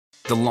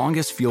The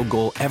longest field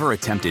goal ever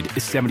attempted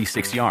is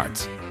 76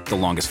 yards. The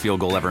longest field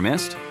goal ever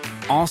missed?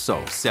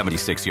 Also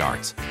 76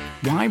 yards.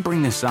 Why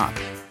bring this up?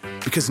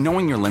 Because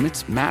knowing your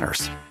limits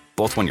matters,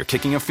 both when you're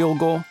kicking a field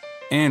goal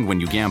and when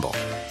you gamble.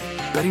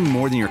 Betting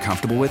more than you're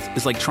comfortable with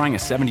is like trying a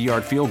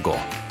 70-yard field goal.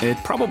 It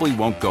probably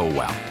won't go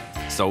well.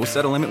 So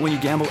set a limit when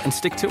you gamble and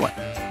stick to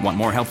it. Want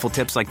more helpful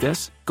tips like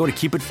this? Go to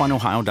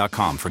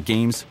keepitfunohio.com for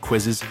games,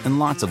 quizzes, and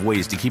lots of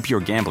ways to keep your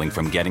gambling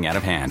from getting out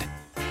of hand.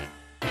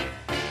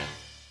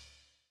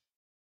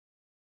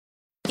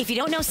 If you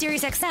don't know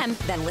SiriusXM,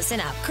 then listen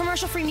up.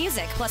 Commercial-free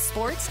music, plus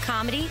sports,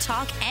 comedy,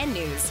 talk, and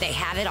news. They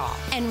have it all.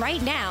 And right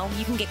now,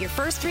 you can get your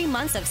first 3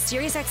 months of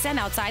SiriusXM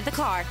outside the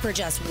car for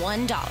just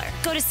 $1.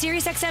 Go to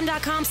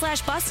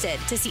SiriusXM.com/busted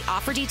to see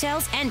offer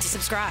details and to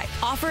subscribe.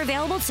 Offer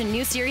available to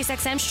new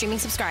SiriusXM streaming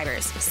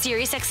subscribers.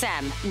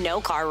 SiriusXM,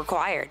 no car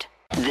required.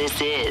 This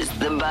is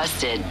the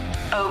Busted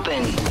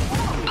Open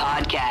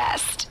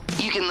Podcast.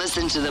 You can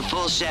listen to the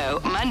full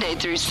show Monday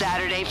through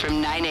Saturday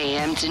from 9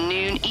 a.m. to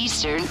noon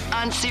Eastern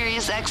on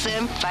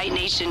SiriusXM Fight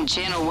Nation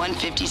Channel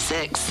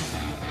 156.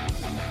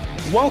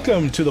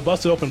 Welcome to the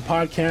Busted Open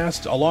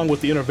Podcast. Along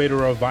with the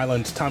innovator of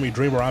violence, Tommy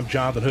Dreamer, I'm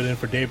Jonathan Hood in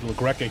for David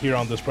LaGreca here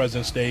on this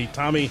President's Day.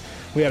 Tommy,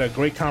 we had a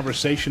great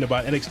conversation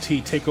about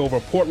NXT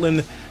TakeOver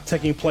Portland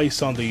taking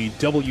place on the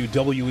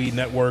WWE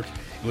Network.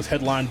 It was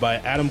headlined by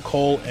Adam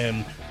Cole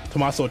and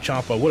Tommaso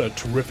Ciampa. What a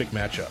terrific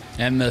matchup.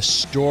 And the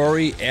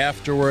story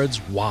afterwards,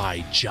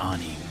 why,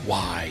 Johnny?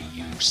 Why,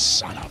 you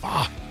son of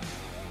a...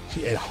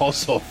 And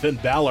also Finn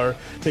Balor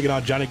taking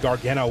on Johnny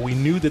Gargano. We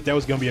knew that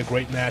was going to be a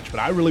great match, but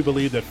I really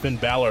believe that Finn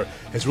Balor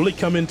has really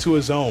come into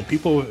his own.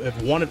 People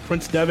have wanted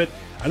Prince Devitt.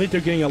 I think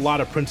they're getting a lot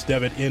of Prince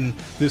Devitt in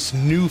this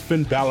new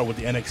Finn Balor with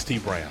the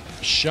NXT brand.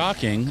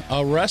 Shocking,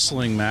 a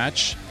wrestling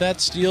match that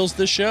steals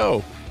the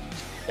show.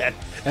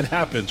 That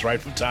happens,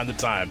 right, from time to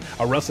time.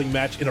 A wrestling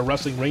match in a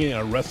wrestling ring in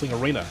a wrestling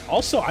arena.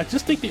 Also, I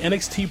just think the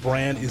NXT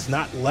brand is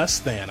not less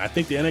than. I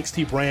think the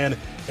NXT brand,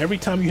 every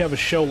time you have a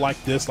show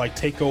like this, like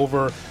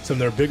TakeOver, some of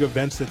their big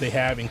events that they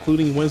have,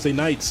 including Wednesday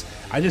nights,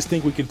 I just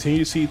think we continue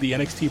to see the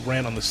NXT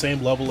brand on the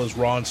same level as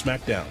Raw and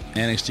SmackDown.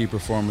 NXT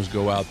performers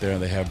go out there,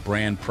 they have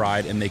brand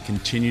pride, and they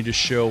continue to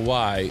show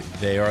why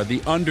they are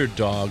the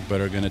underdog, but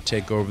are going to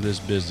take over this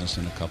business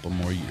in a couple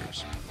more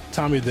years.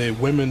 Tommy, the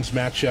women's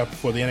matchup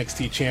for the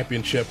NXT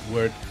Championship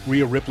where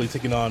Rhea Ripley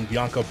taking on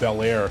Bianca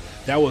Belair,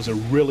 that was a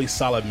really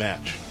solid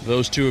match.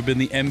 Those two have been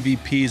the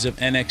MVPs of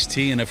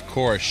NXT, and of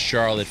course,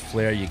 Charlotte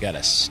Flair, you got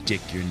to stick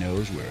your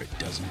nose where it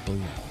doesn't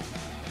belong.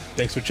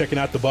 Thanks for checking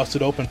out the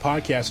Busted Open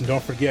Podcast, and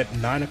don't forget,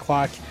 9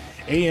 o'clock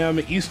a.m.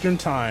 Eastern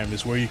Time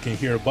is where you can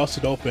hear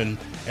Busted Open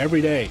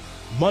every day,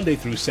 Monday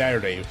through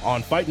Saturday,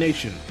 on Fight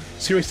Nation,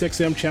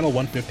 SiriusXM Channel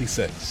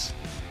 156.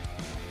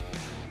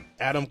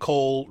 Adam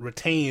Cole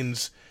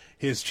retains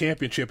his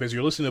championship as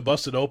you're listening to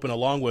Busted Open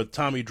along with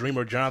Tommy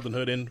Dreamer, Jonathan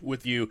Hood in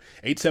with you,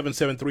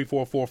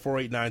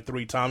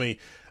 877-344-4893. Tommy,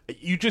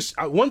 you just,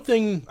 one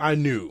thing I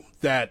knew,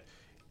 that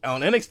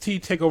on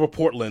NXT TakeOver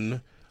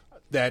Portland,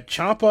 that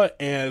Ciampa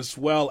as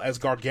well as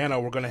Gargano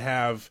were going to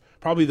have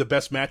probably the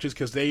best matches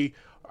because they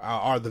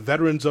are the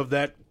veterans of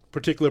that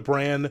particular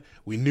brand.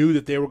 We knew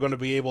that they were going to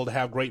be able to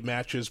have great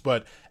matches,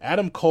 but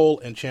Adam Cole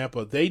and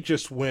Ciampa, they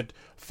just went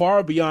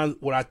far beyond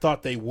what I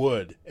thought they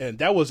would, and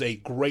that was a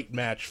great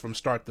match from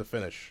start to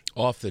finish.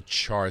 Off the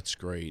charts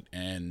great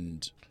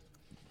and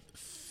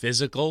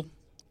physical,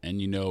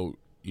 and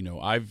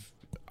I've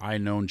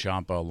known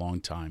Ciampa a long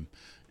time,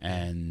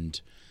 and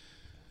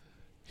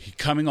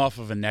coming off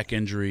of a neck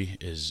injury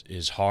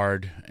is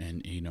hard,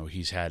 and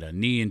he's had a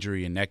knee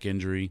injury and neck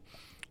injury.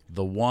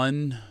 The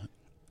one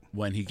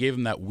when he gave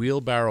him that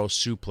wheelbarrow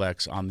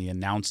suplex on the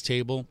announce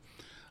table,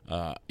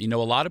 a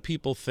lot of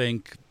people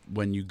think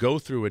when you go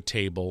through a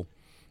table,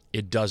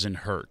 it doesn't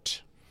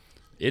hurt.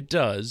 It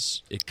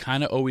does. It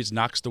kind of always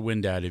knocks the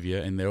wind out of you,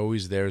 and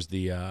there's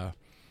the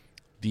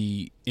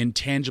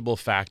intangible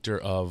factor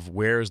of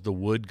where is the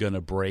wood going to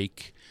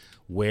break,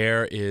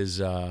 where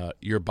is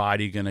your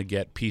body going to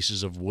get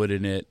pieces of wood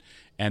in it,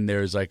 and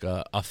there's like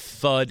a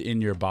thud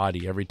in your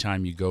body every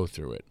time you go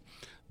through it.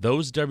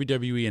 Those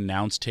WWE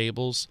announce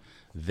tables,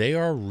 they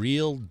are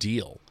real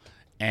deal.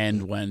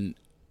 And when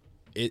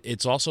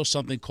it's also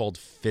something called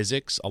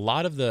physics. A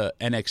lot of the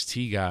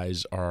NXT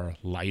guys are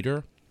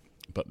lighter,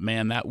 but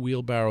man, that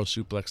wheelbarrow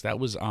suplex, that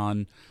was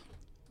on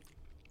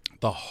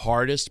the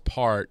hardest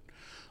part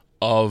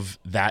of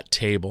that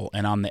table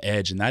and on the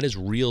edge, and that is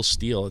real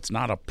steel. It's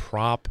not a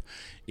prop,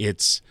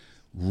 it's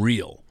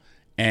real.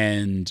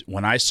 And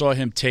when I saw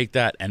him take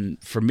that,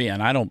 and for me,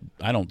 and I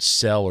don't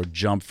sell or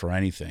jump for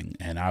anything,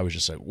 and I was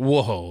just like,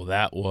 whoa,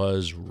 that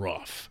was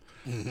rough.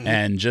 Mm-hmm.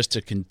 And just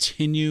to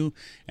continue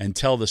and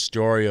tell the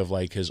story of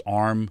like his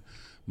arm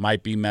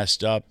might be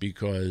messed up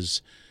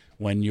because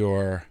when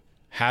you're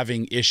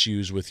having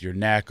issues with your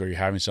neck or you're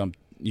having some,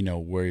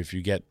 where if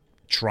you get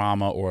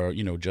trauma or,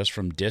 just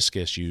from disc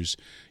issues,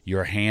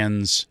 your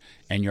hands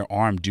and your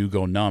arm do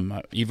go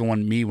numb. Even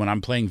when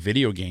I'm playing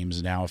video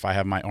games now, if I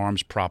have my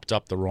arms propped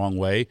up the wrong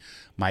way,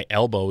 my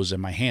elbows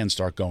and my hands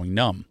start going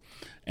numb.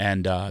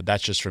 And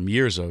that's just from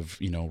years of,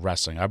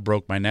 wrestling. I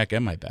broke my neck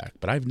and my back,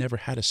 but I've never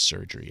had a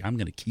surgery. I'm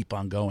going to keep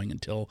on going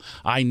until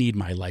I need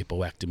my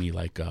lipoectomy,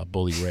 like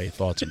Bully Ray,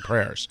 thoughts and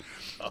prayers.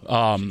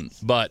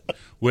 But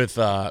with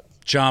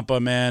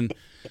Ciampa, man,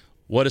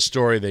 what a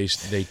story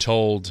they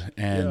told.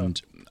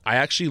 And I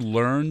actually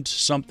learned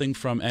something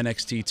from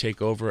NXT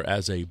TakeOver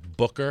as a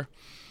booker,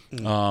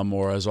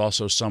 or as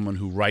also someone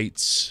who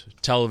writes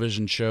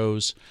television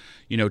shows.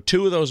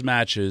 Two of those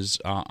matches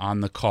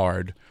on the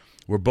card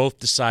were both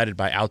decided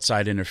by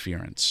outside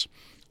interference,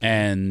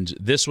 and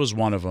this was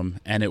one of them.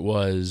 And it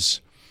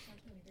was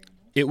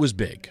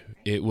big.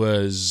 It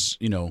was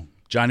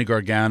Johnny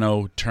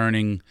Gargano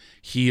turning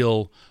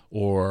heel,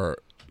 or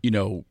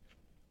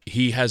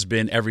he has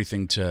been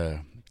everything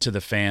to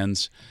the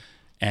fans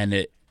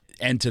and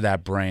to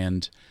that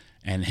brand,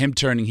 and him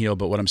turning heel.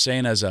 But what I'm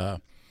saying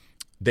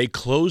they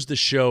closed the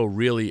show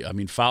really,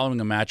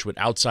 following a match with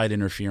outside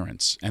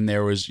interference. And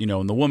there was,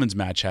 and the women's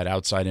match had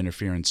outside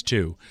interference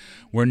too,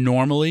 where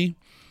normally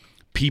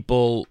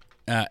people,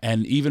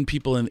 and even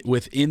people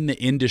within the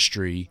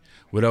industry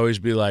would always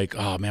be like,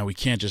 oh man, we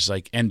can't just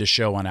like end a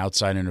show on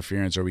outside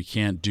interference, or we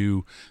can't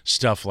do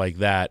stuff like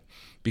that.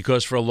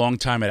 Because for a long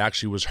time it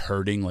actually was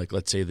hurting, like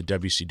let's say the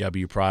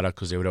WCW product,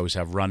 because they would always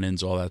have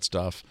run-ins, all that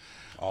stuff.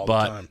 All the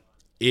time.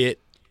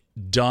 It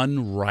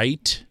done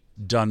right,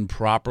 done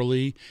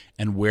properly,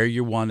 and where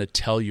you want to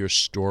tell your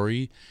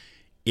story,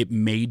 it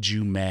made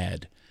you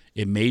mad.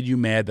 It made you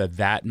mad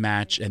that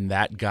match and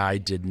that guy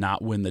did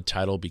not win the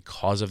title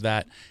because of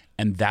that,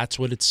 and that's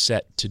what it's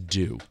set to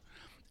do.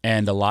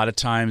 And a lot of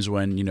times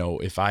when,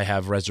 if I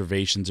have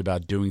reservations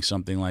about doing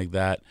something like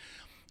that,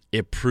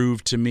 it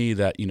proved to me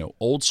that,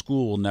 old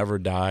school will never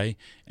die,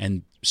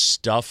 and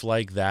stuff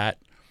like that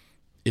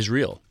is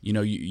real.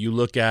 You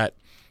look at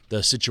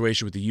the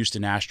situation with the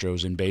Houston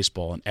Astros in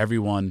baseball, and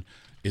everyone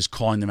is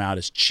calling them out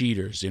as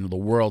cheaters. The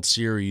World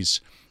Series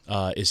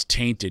is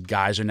tainted.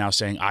 Guys are now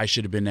saying, I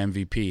should have been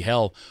MVP.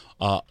 Hell,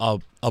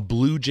 a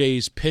Blue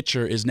Jays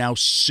pitcher is now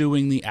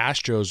suing the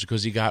Astros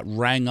because he got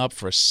rang up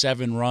for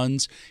 7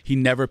 runs. He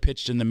never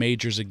pitched in the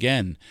majors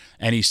again.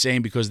 And he's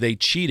saying because they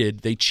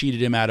cheated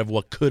him out of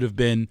what could have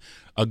been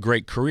a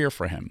great career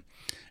for him.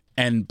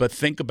 But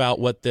think about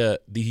what the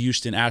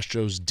Houston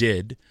Astros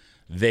did.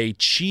 They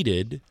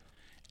cheated,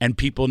 and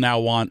people now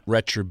want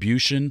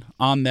retribution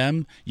on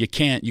them. You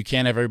can't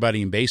have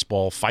everybody in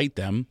baseball fight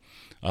them,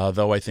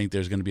 though I think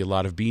there's going to be a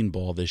lot of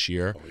beanball this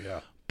year. Oh, yeah.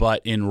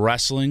 But in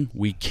wrestling,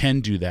 we can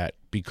do that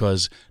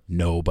because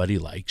nobody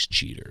likes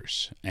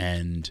cheaters.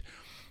 And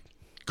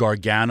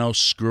Gargano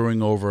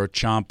screwing over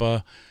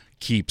Ciampa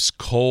keeps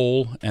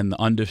Cole and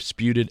the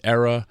Undisputed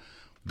Era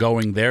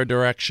going their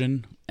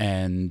direction.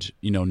 And,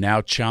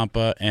 now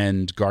Ciampa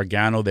and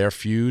Gargano, their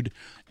feud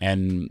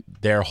and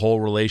their whole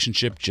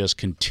relationship just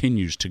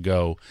continues to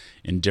go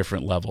in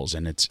different levels.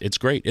 And it's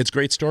great. It's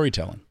great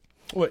storytelling.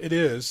 Well, it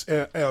is.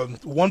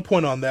 One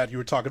point on that you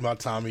were talking about,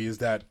 Tommy, is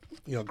that,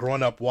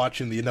 growing up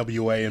watching the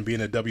NWA and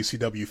being a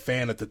WCW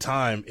fan at the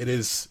time,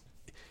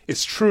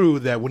 it's true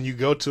that when you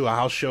go to a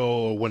house show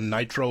or when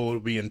Nitro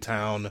would be in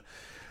town,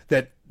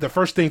 that the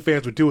first thing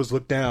fans would do is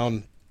look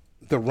down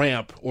the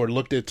ramp or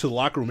looked to the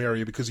locker room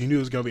area because you knew it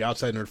was going to be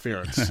outside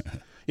interference.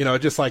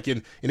 Just like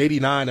in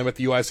 89, I'm at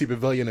the UIC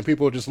Pavilion and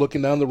people are just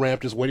looking down the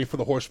ramp, just waiting for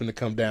the Horsemen to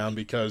come down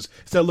because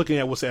instead of looking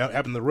at what's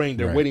happening in the ring,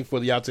 they're waiting for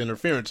the outside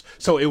interference.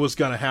 So it was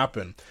going to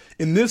happen.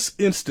 In this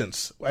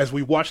instance, as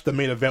we watched the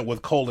main event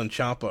with Cole and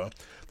Ciampa,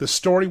 the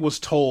story was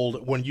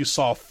told when you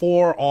saw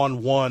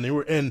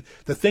 4-on-1. And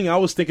the thing I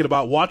was thinking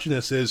about watching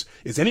this is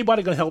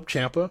anybody going to help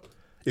Ciampa?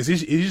 Is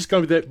he just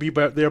going to be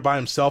there by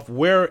himself?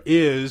 Where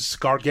is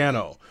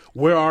Gargano?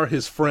 Where are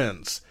his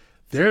friends?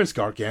 There's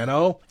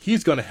Gargano.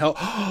 He's going to help.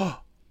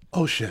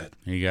 Oh shit!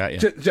 You got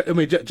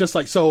you. Just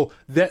like so.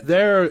 That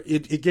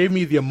it gave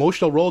me the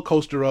emotional roller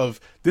coaster of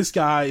this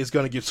guy is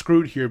going to get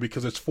screwed here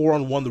because it's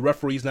 4-on-1. The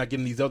referee's not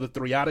getting these other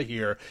 3 out of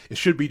here. It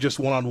should be just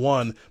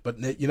 1-on-1.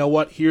 But you know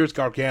what? Here's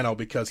Gargano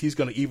because he's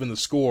going to even the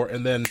score,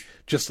 and then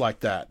just like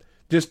that.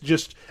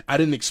 Just I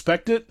didn't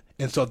expect it,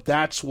 and so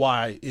that's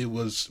why it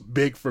was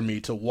big for me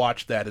to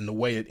watch that and the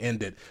way it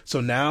ended.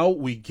 So now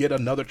we get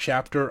another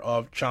chapter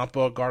of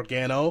Ciampa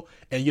Gargano,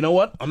 and you know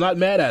what? I'm not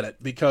mad at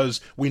it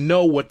because we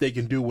know what they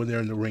can do when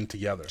they're in the ring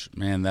together.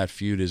 Man, that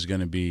feud is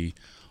going to be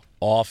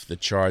off the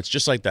charts,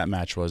 just like that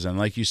match was. And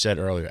like you said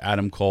earlier,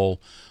 Adam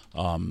Cole,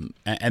 and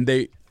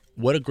they,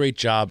 what a great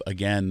job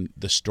again,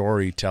 the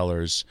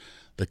storytellers,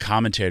 the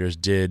commentators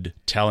did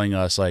telling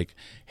us like,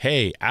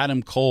 hey,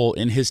 Adam Cole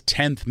in his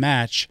 10th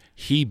match,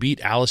 he beat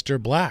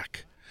Aleister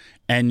Black.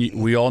 And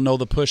we all know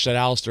the push that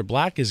Aleister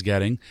Black is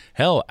getting.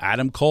 Hell,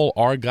 Adam Cole,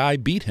 our guy,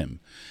 beat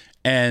him.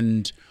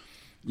 And,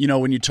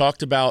 when you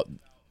talked about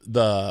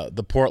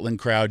the Portland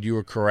crowd, you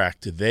were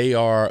correct. They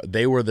were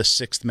the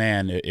 6th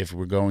man if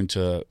we're going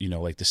to,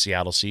 like the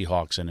Seattle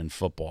Seahawks and in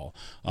football.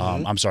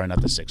 I'm sorry,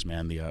 not the 6th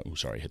man.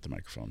 Sorry, hit the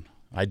microphone.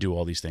 I do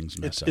all these things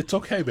myself. It's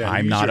okay, man.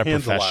 I'm Use not your a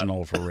hands lot.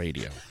 professional for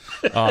radio.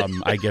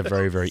 I get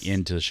very, very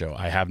into the show.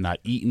 I have not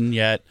eaten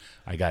yet.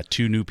 I got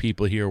 2 new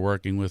people here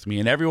working with me.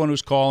 And everyone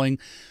who's calling,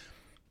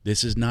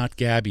 this is not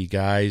Gabby,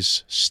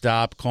 guys.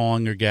 Stop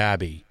calling her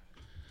Gabby.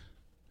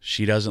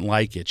 She doesn't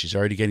like it. She's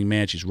already getting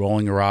mad. She's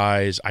rolling her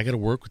eyes. I got to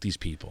work with these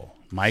people.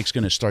 Mike's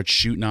going to start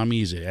shooting on me.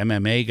 He's an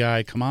MMA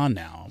guy. Come on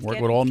now. I'm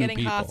working with all new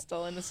people. Getting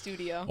hostile in the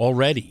studio.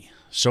 Already.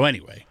 So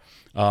anyway,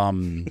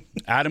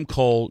 Adam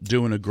Cole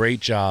doing a great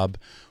job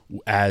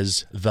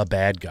as the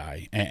bad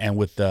guy. And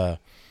with the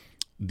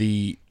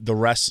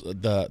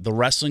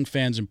wrestling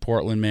fans in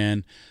Portland,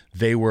 man,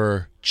 they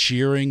were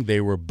cheering.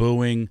 They were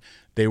booing.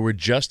 They were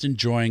just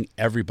enjoying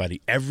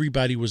everybody.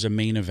 Everybody was a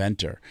main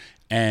eventer.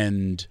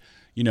 And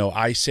you know,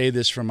 I say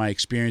this from my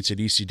experience at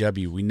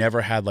ECW. We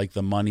never had like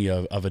the money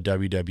of a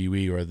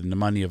WWE or the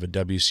money of a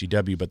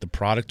WCW, but the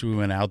product we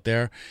went out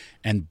there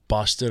and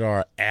busted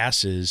our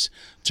asses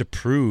to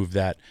prove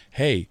that,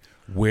 hey,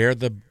 where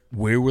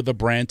were the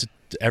brand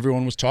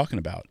everyone was talking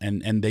about,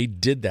 and they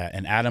did that.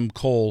 And Adam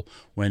Cole,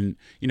 when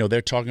you know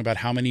they're talking about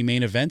how many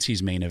main events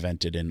he's main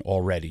evented in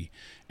already,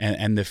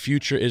 and the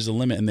future is the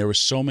limit. And there were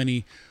so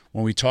many.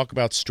 When we talk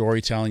about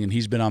storytelling, and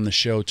he's been on the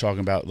show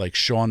talking about like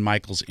Shawn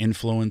Michaels'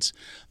 influence,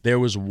 there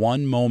was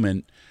one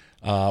moment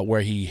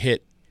where he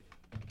hit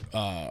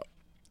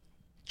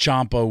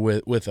Ciampa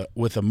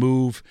with a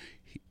move,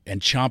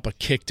 and Ciampa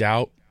kicked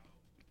out,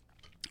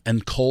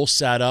 and Cole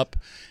sat up,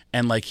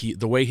 and like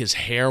the way his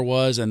hair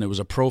was, and it was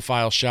a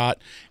profile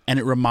shot, and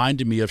it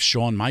reminded me of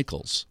Shawn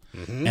Michaels.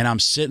 Mm-hmm. And I'm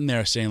sitting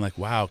there saying like,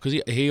 wow,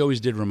 because he always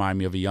did remind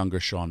me of a younger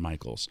Shawn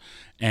Michaels.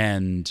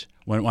 And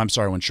when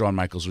Shawn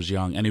Michaels was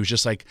young, and he was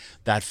just like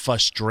that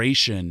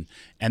frustration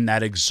and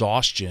that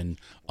exhaustion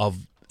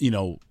of, you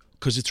know,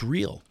 because it's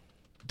real.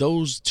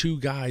 Those 2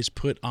 guys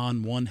put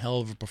on one hell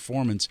of a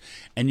performance,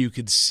 and you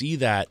could see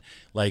that,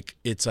 like,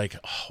 it's like,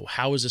 oh,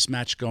 how is this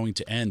match going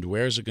to end?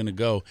 Where is it going to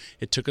go?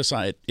 It took us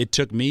on. It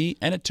took me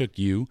and it took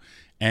you,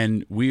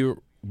 and we've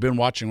been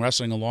watching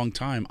wrestling a long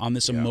time on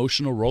this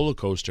emotional roller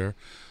coaster.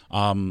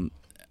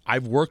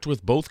 I've worked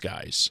with both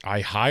guys. I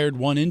hired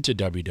one into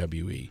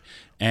WWE,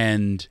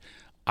 and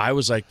I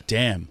was like,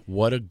 damn,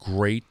 what a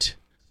great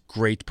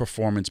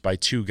performance by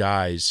 2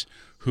 guys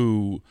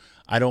who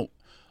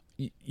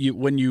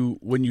when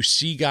you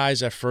see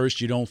guys at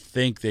first, you don't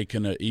think they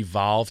can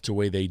evolve to the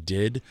way they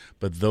did,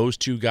 but those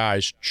 2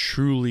 guys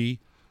truly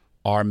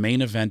are main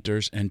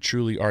eventers and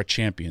truly are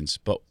champions.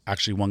 But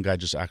actually, one guy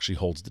just actually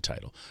holds the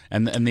title.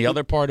 And the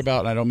other part about,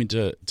 and I don't mean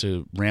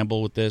to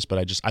ramble with this,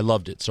 but I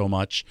loved it so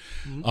much.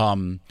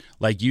 Mm-hmm.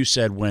 Like you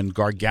said, when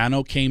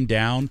Gargano came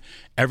down,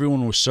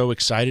 everyone was so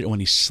excited. And when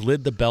he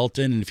slid the belt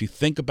in, and if you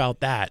think about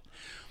that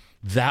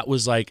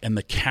was like, and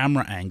the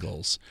camera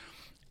angles.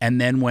 And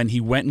then when he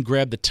went and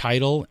grabbed the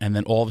title, and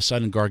then all of a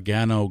sudden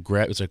Gargano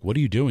grabbed, it's like, what are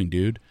you doing,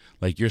 dude?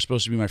 Like, you're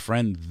supposed to be my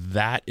friend.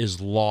 That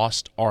is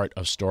lost art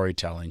of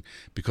storytelling,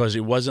 because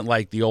it wasn't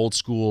like the old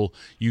school,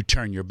 you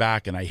turn your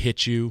back and I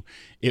hit you.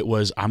 It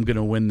was, I'm going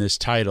to win this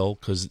title,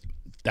 because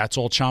that's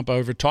all Ciampa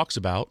ever talks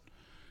about.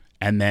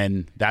 And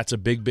then that's a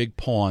big, big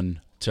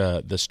pawn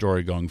to the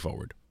story going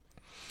forward.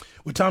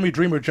 With Tommy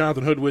Dreamer,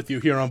 Jonathan Hood with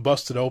you here on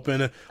Busted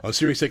Open on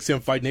Sirius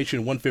XM Fight Nation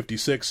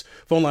 156.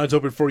 Phone lines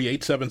open for you,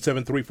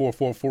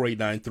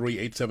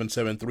 877-344-4893,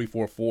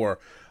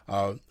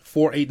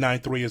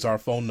 877-344-4893 is our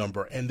phone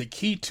number. And the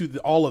key to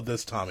all of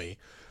this, Tommy,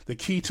 the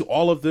key to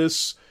all of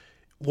this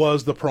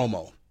was the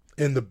promo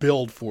and the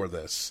build for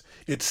this.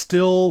 It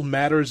still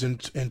matters in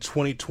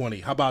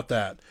 2020. How about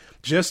that?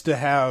 Just to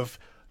have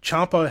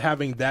Ciampa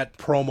having that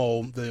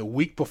promo the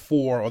week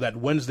before, or that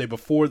Wednesday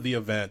before the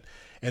event,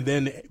 and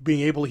then being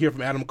able to hear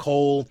from Adam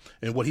Cole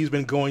and what he's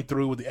been going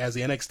through as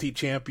the NXT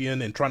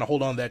champion and trying to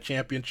hold on to that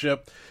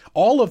championship.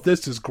 All of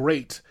this is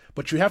great,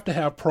 but you have to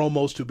have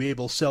promos to be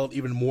able to sell it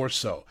even more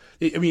so.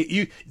 I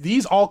mean,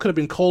 these all could have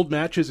been cold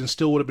matches and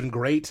still would have been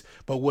great,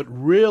 but what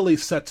really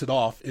sets it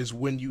off is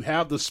when you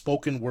have the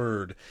spoken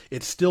word.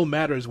 It still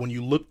matters when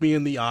you look me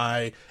in the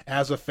eye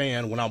as a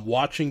fan when I'm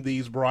watching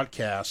these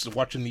broadcasts,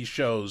 watching these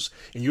shows,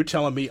 and you're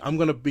telling me I'm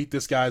going to beat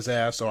this guy's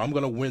ass or I'm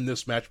going to win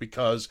this match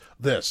because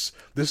this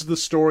is the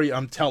story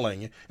I'm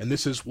telling, and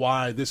this is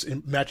why this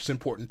match is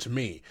important to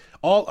me.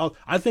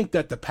 I think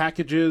that the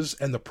packages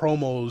and the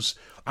promos,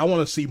 I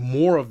want to see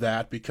more of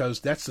that, because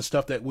that's the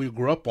stuff that we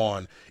grew up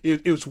on.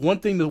 It was one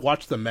thing to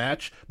watch the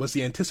match, but it's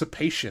the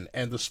anticipation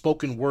and the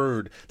spoken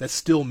word that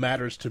still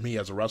matters to me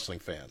as a wrestling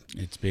fan.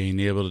 It's being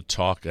able to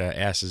talk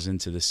asses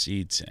into the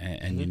seats.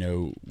 And you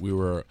know, we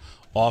were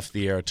off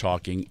the air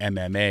talking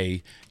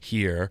MMA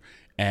here,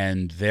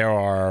 and there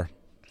are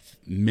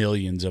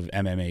millions of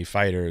MMA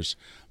fighters,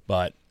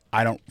 but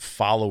I don't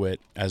follow it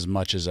as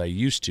much as I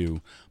used to.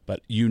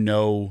 But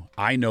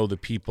I know the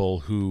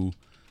people who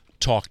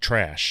talk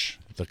trash,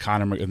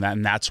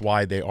 and that's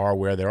why they are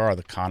where they are.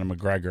 The Conor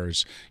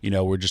McGregors,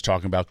 we're just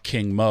talking about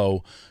King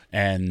Mo,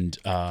 and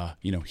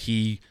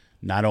he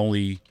not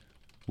only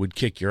would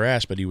kick your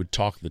ass, but he would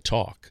talk the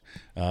talk,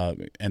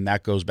 and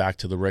that goes back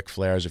to the Ric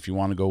Flairs. If you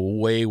want to go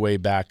way, way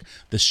back,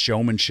 the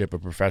showmanship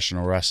of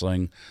professional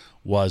wrestling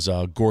was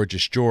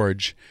Gorgeous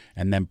George,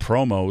 and then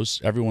promos.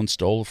 Everyone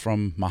stole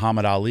from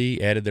Muhammad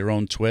Ali, added their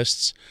own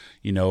twists,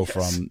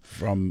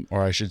 from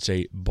or I should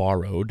say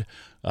borrowed,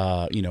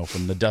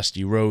 from the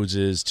Dusty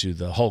Rhodeses to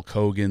the Hulk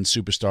Hogan,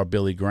 superstar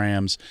Billy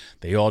Grahams.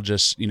 They all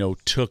just,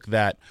 took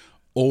that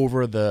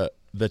over the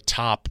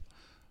top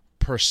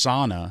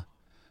persona,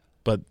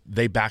 but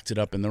they backed it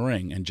up in the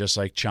ring. And just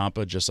like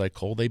Ciampa, just like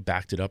Cole, they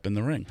backed it up in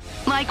the ring.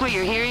 Like what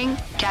you're hearing?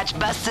 Catch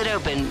Busted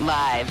Open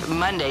live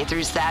Monday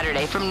through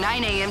Saturday from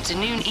 9 a.m. to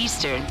noon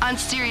Eastern on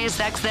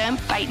SiriusXM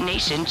Fight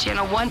Nation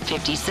Channel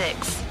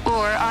 156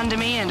 or on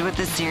demand with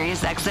the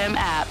SiriusXM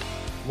app.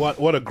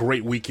 What a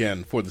great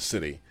weekend for the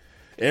city.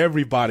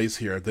 Everybody's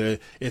here.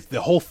 It's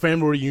the whole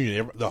family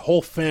reunion. The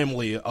whole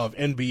family of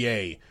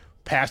NBA,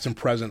 past and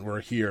present,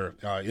 were here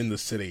in the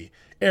city.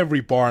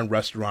 Every bar and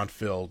restaurant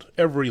filled.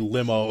 Every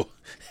limo,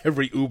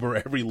 every Uber,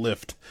 every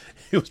Lyft.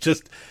 It was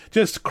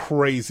just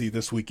crazy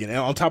this weekend. And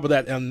on top of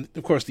that, and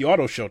of course the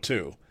auto show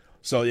too.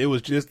 So it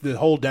was just the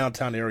whole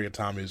downtown area,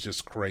 Tommy, is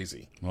just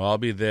crazy. Well, I'll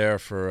be there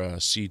for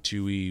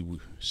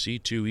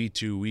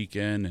C2E2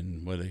 weekend,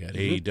 and what they got,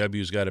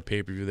 AEW's got a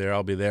pay-per-view there.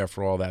 I'll be there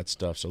for all that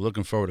stuff. So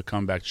looking forward to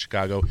coming back to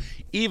Chicago,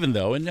 even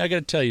though, and I got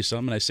to tell you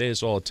something, I say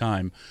this all the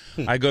time,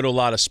 I go to a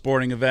lot of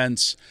sporting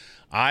events.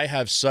 I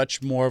have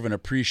such more of an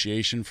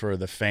appreciation for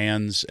the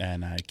fans,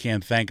 and I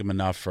can't thank them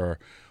enough for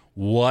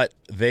what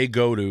they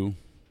go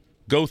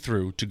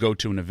through to go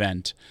to an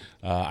event.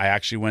 I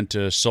actually went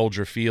to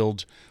Soldier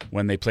Field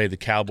when they played the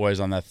Cowboys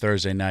on that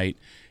Thursday night,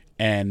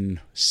 and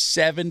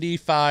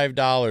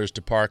 $75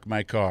 to park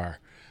my car.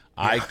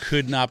 Yeah. I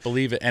could not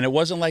believe it. And it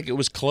wasn't like it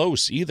was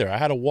close either. I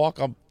had to walk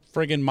a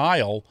friggin'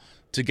 mile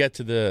to get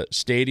to the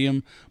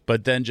stadium,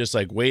 but then just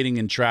like waiting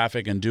in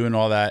traffic and doing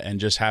all that and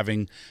just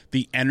having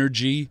the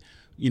energy,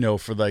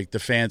 for like the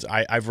fans.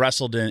 I've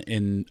wrestled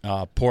in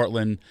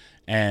Portland,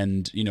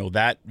 and,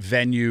 that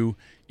venue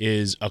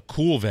is a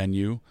cool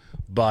venue,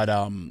 but,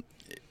 in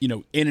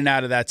and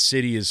out of that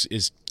city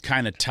is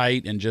kind of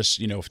tight, and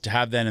just, to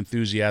have that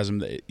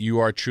enthusiasm, you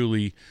are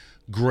truly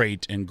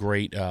great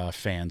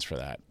fans for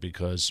that,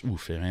 because,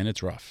 man,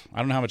 it's rough. I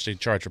don't know how much they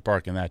charge for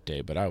parking that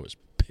day, but I was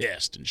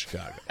pissed in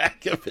Chicago. I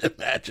can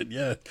imagine,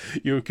 yeah.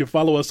 You can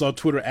follow us on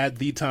Twitter at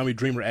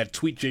TheTommyDreamer, at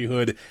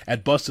TweetJHood,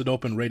 at Busted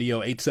Open Radio,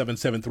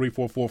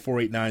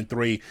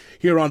 877-344-4893.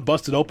 Here on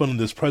Busted Open,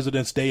 this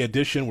President's Day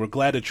edition, we're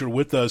glad that you're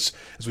with us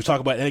as we talk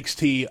about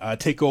NXT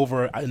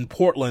TakeOver in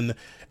Portland.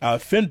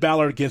 Finn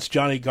Balor against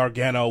Johnny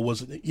Gargano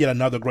was yet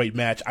another great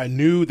match. I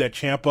knew that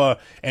Ciampa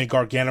and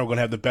Gargano were going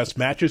to have the best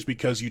matches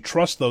because you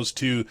trust those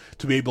two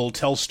to be able to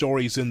tell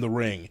stories in the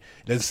ring.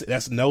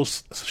 That's no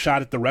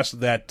shot at the rest of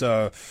that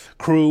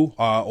crew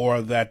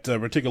or that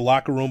particular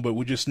locker room, but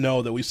we just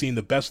know that we've seen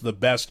the best of the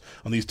best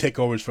on these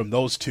takeovers from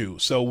those two.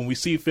 So when we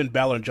see Finn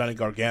Balor and Johnny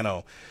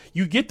Gargano,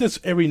 you get this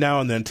every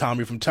now and then,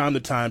 Tommy. From time to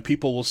time,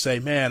 people will say,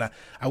 man,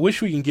 I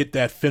wish we can get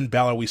that Finn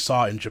Balor we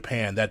saw in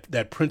Japan,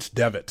 that Prince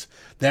Devitt,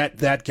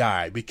 that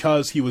guy,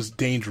 because he was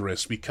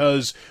dangerous,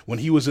 because when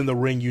he was in the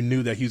ring, you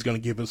knew that he's going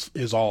to give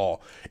his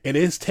all. And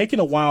it's taken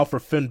a while for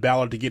Finn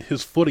Balor to get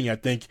his footing, I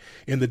think,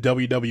 in the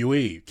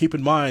WWE. Keep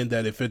in mind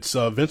that if it's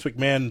a Vince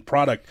McMahon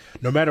product,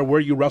 no matter where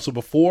you wrestled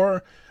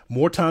before,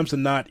 more times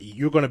than not,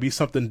 you're going to be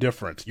something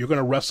different. You're going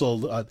to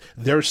wrestle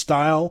their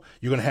style,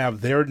 you're going to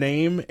have their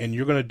name, and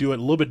you're going to do it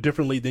a little bit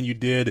differently than you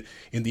did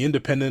in the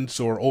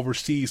independents or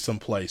overseas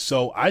someplace.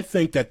 So I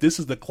think that this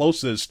is the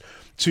closest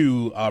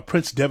to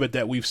Prince Devitt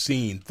that we've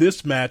seen.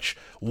 This match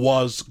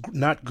was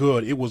not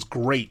good. It was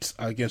great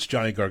against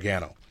Johnny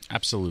Gargano.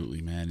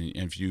 Absolutely, man. And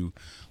if you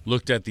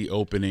looked at the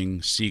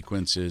opening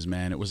sequences,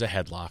 man, it was a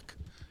headlock.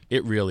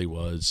 It really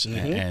was.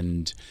 Mm-hmm.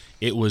 And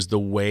it was the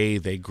way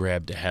they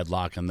grabbed a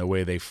headlock and the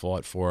way they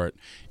fought for it.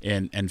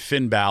 And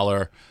Finn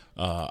Balor,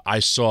 I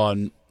saw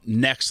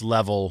next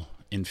level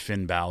in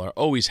Finn Balor.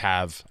 Always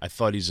have. I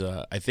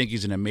think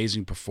he's an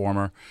amazing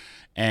performer.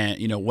 And,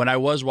 when I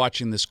was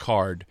watching this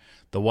card,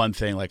 the one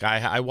thing, like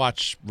I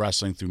watch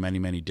wrestling through many,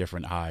 many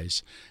different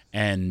eyes.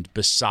 And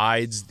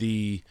besides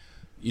the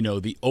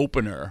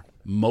opener,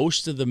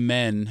 most of the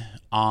men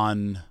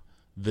on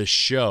the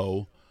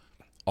show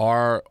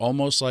are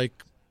almost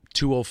like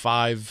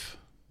 205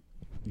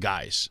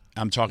 guys.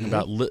 I'm talking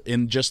about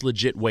in just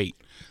legit weight.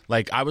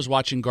 Like I was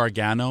watching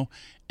Gargano,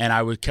 and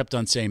I kept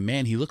on saying,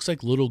 man, he looks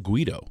like Little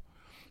Guido.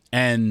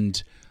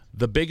 And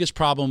the biggest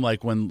problem,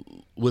 like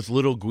with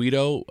Little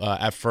Guido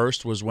at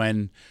first, was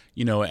when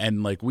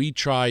and like we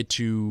try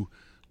to,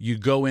 you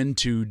go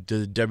into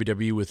the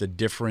WWE with a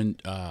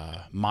different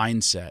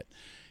mindset.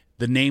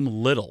 The name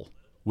Little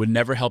would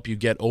never help you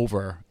get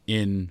over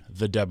in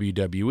the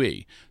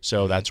WWE.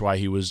 So that's why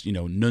he was,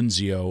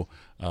 Nunzio.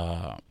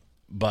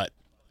 But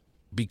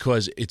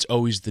because it's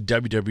always the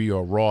WWE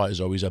or Raw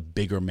is always a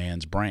bigger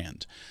man's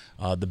brand.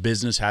 The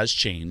business has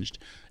changed,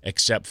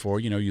 except for,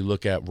 you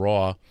look at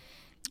Raw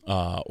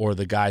or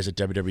the guys at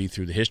WWE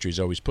through the history has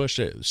always pushed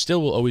it.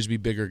 Still will always be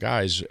bigger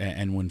guys.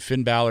 And when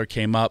Finn Balor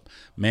came up,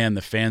 man,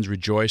 the fans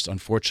rejoiced.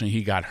 Unfortunately,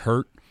 he got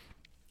hurt,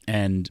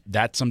 and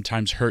that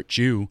sometimes hurts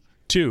you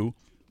too.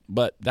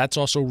 But that's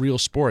also real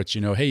sports.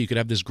 Hey, you could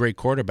have this great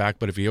quarterback,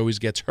 but if he always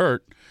gets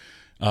hurt,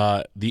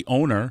 the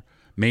owner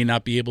may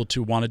not be able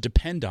to want to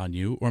depend on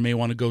you or may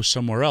want to go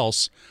somewhere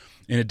else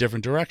in a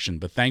different direction.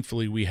 But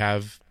thankfully, we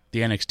have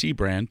the NXT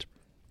brand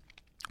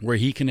where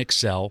he can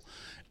excel.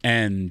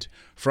 And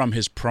from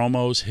his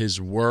promos, his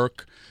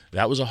work,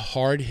 that was a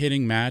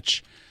hard-hitting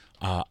match.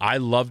 I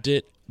loved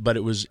it, but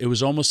it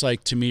was almost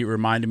like, to me, it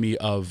reminded me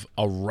of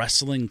a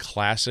wrestling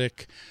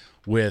classic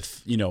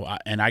with,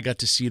 and I got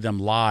to see them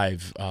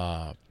live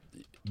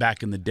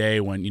back in the day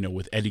when,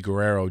 with Eddie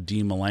Guerrero,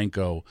 Dean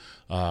Malenko,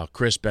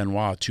 Chris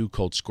Benoit, Too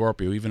Cold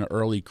Scorpio, even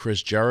early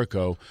Chris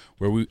Jericho,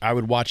 where I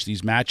would watch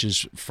these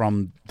matches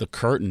from the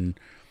curtain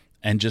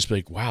and just be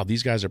like, wow,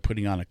 these guys are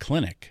putting on a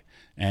clinic.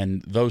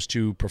 And those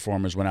two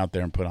performers went out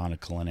there and put on a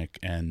clinic,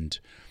 and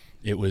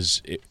it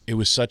was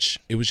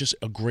just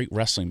a great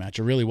wrestling match.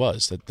 It really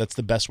was. That's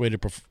the best way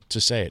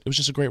to say it. It was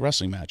just a great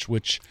wrestling match,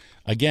 which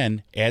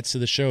again adds to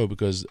the show,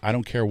 because I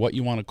don't care what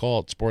you want to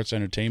call it, sports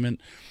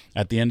entertainment.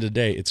 At the end of the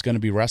day, it's going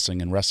to be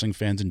wrestling, and wrestling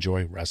fans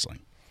enjoy wrestling.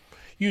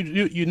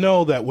 You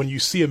know that when you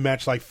see a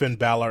match like Finn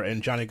Balor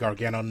and Johnny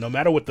Gargano, no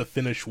matter what the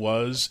finish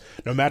was,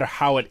 no matter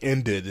how it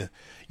ended,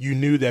 you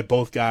knew that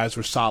both guys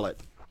were solid.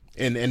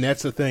 And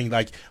that's the thing.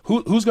 Like,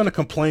 who's going to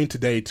complain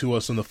today to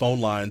us on the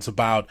phone lines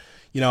about,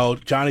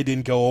 Johnny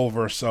didn't go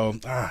over, so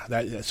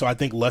I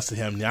think less of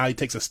him. Now he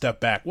takes a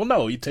step back. Well,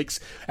 no, he takes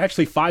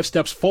actually 5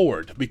 steps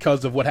forward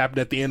because of what happened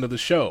at the end of the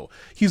show.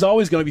 He's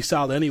always going to be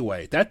solid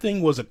anyway. That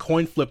thing was a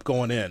coin flip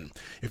going in.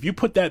 If you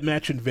put that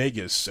match in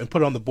Vegas and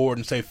put it on the board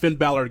and say Finn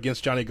Balor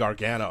against Johnny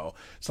Gargano,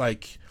 it's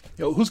like,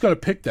 who's going to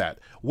pick that?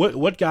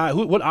 What guy?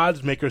 What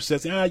odds maker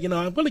says, I'm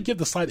going to give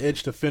the slight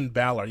edge to Finn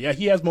Balor. Yeah,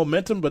 he has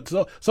momentum, but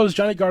so does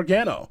Johnny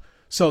Gargano.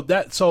 So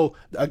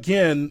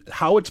again,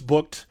 how it's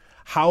booked,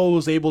 how it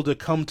was able to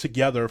come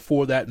together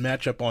for that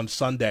matchup on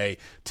Sunday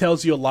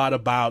tells you a lot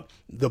about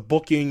the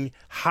booking,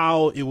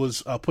 how it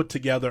was put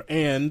together,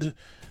 and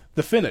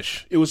the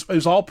finish. It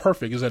was all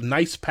perfect. It was a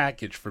nice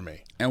package for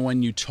me. And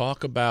when you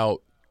talk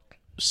about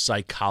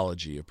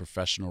psychology of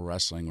professional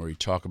wrestling, or you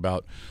talk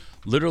about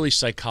literally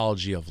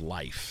psychology of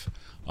life.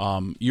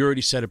 You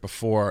already said it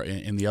before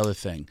in the other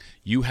thing.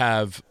 You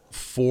have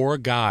 4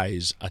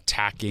 guys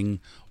attacking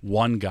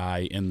one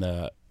guy in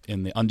the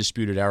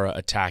Undisputed Era,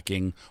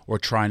 attacking or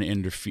trying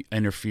to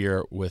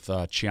interfere with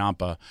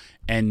Ciampa,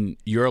 and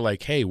you're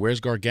like, hey, where's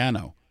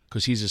Gargano?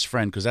 Because he's his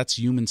friend, because that's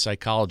human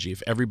psychology.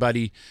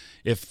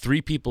 If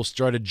 3 people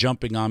started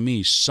jumping on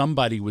me,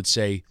 somebody would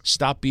say,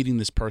 stop beating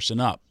this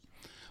person up.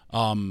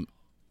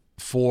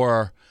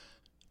 For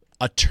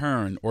a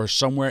turn or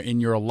somewhere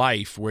in your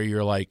life where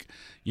you're like,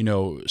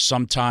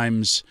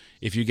 sometimes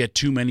if you get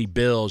too many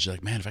bills, you're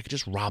like, man, if I could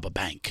just rob a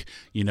bank,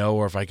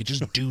 or if I could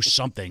just do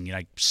something,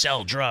 like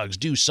sell drugs,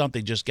 do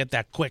something, just get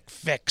that quick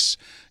fix.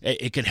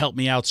 It could help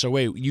me out. So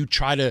wait,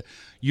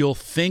 you'll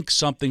think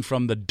something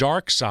from the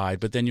dark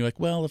side, but then you're like,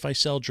 well, if I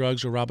sell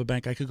drugs or rob a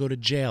bank, I could go to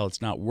jail.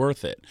 It's not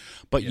worth it.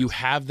 But You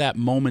have that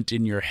moment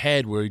in your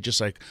head where you're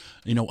just like,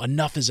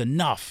 enough is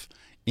enough.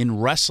 In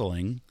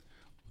wrestling,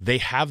 they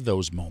have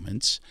those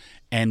moments,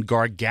 and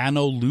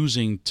Gargano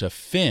losing to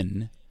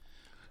Finn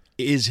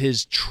is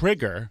his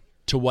trigger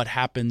to what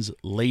happens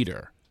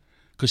later,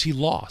 because he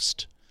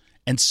lost.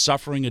 And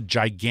suffering a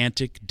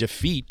gigantic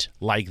defeat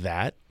like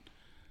that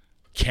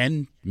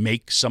can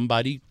make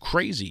somebody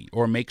crazy,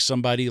 or make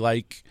somebody,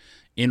 like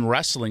in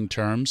wrestling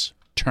terms,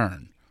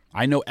 turn.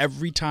 I know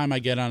every time I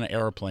get on an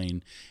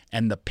airplane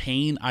and the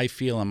pain I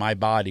feel in my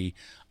body,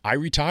 I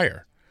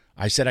retire.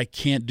 I said, I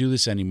can't do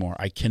this anymore.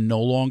 I can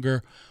no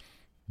longer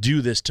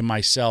do this to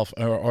myself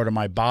or to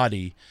my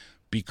body,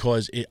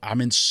 because I'm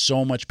in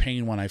so much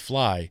pain when I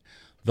fly.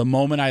 The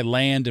moment I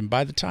land, and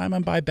by the time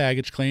I'm by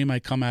baggage claim, I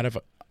come out of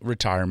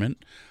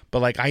retirement.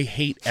 But I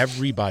hate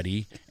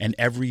everybody and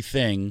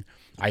everything.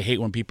 I hate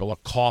when people are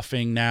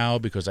coughing now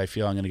because I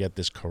feel I'm going to get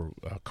this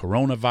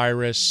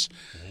coronavirus.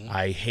 Mm-hmm.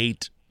 I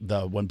hate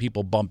when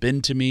people bump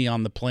into me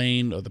on the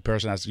plane, or the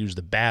person has to use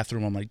the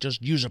bathroom. I'm like,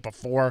 just use it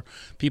before.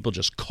 People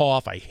just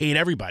cough. I hate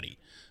everybody.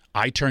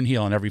 I turn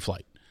heel on every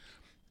flight.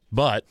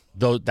 But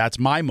that's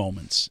my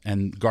moments,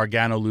 and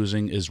Gargano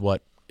losing is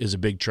what is a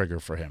big trigger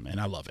for him,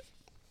 and I love it.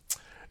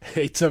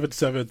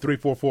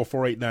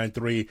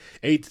 877-344-4893,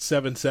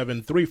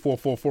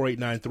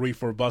 877-344-4893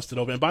 for Busted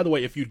Open. And by the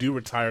way, if you do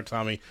retire,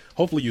 Tommy,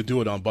 hopefully you do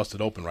it on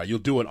Busted Open, right? You'll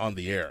do it on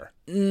the air,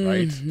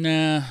 right?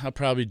 Nah, I'll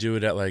probably do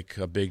it at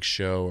a big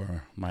show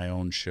or my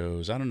own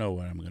shows. I don't know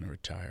when I'm going to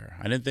retire.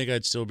 I didn't think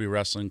I'd still be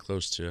wrestling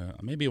close to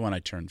maybe when I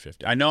turn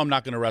 50. I know I'm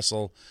not going to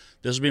wrestle.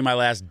 This will be my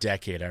last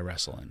decade I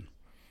wrestle in.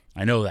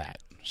 I know that.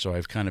 So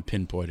I've kind of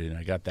pinpointed, and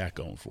I got that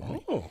going for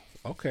me. Oh,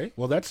 okay.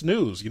 Well, that's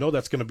news.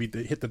 That's going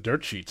to hit the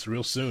dirt sheets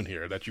real soon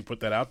here, that you put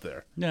that out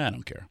there. Nah, I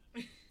don't care.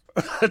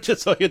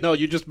 Just so you know,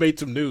 you just made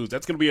some news.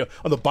 That's going to be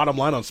on the bottom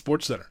line on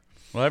SportsCenter.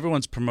 Well,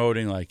 everyone's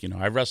promoting, I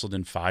wrestled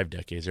in 5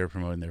 decades. They're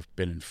promoting they've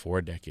been in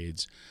 4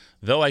 decades.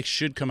 Though I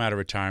should come out of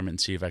retirement and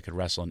see if I could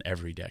wrestle in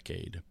every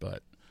decade.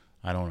 But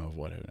I don't know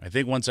what I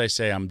think. Once I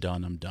say I'm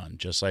done, I'm done.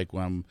 Just like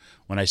when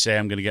I say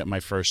I'm going to get my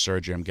first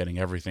surgery, I'm getting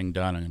everything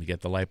done. I'm going to get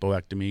the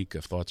lipoectomy.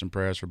 Give thoughts and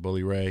prayers for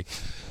Bully Ray,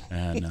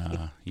 and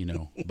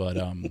But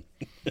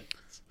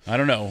I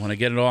don't know. When I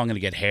get it all, I'm going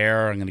to get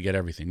hair. I'm going to get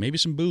everything. Maybe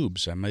some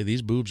boobs.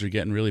 These boobs are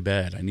getting really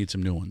bad. I need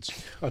some new ones.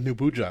 A new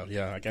boob job.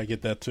 Yeah, I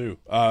get that too.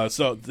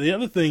 So the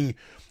other thing,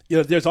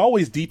 there's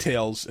always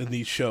details in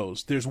these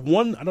shows. There's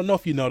one. I don't know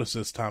if you noticed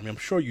this, Tommy. I'm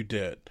sure you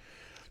did.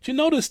 Did you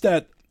notice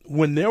that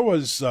when there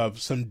was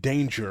some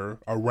danger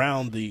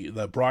around the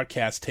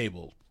broadcast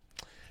table,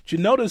 did you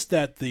notice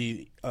that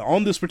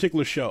on this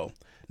particular show,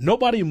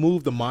 nobody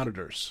moved the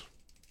monitors?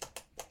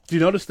 Do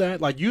you notice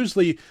that? Like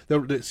usually the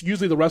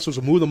wrestlers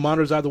will move the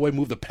monitors out of the way,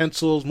 move the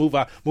pencils, move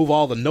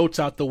all the notes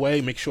out the way,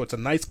 make sure it's a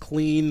nice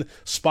clean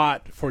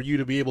spot for you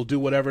to be able to do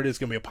whatever it is. It's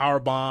going to be a power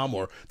bomb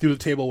or through the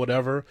table,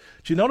 whatever.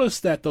 Do you notice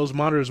that those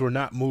monitors were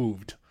not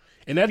moved?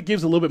 And that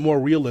gives a little bit more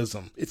realism.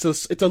 It's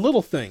a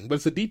little thing, but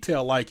it's a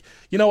detail. Like,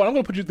 you know what? I'm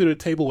going to put you through the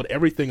table with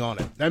everything on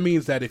it. That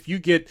means that if you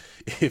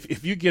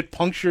get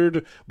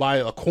punctured by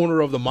a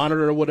corner of the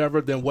monitor or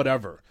whatever, then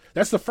whatever.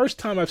 That's the first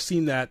time I've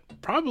seen that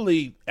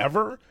probably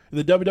ever in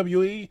the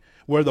WWE,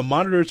 where the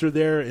monitors are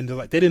there and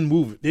they didn't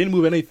move. They didn't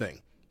move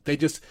anything.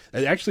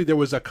 Actually there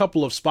was a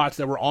couple of spots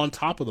that were on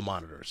top of the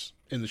monitors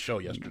in the show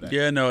yesterday.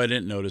 Yeah, no, I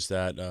didn't notice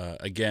that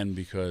again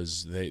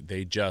because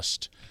they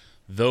just.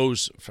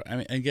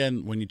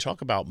 Again, when you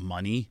talk about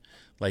money,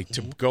 like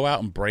to go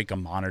out and break a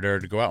monitor,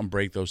 to go out and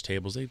break those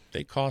tables,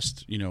 they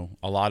cost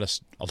a lot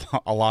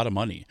of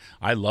money.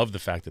 I love the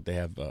fact that they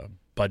have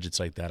budgets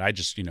like that. I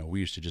just we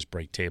used to just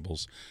break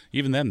tables.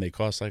 Even then, they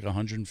cost like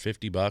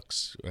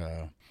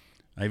 $150.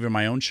 Even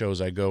my own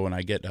shows, I go and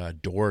I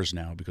get doors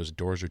now because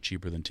doors are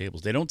cheaper than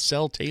tables. They don't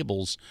sell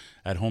tables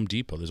at Home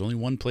Depot. There's only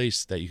one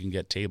place that you can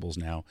get tables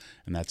now,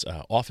 and that's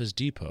Office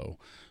Depot.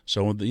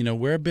 So,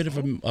 we're a bit of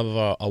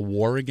a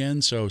war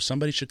again, so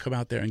somebody should come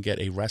out there and get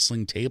a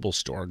wrestling table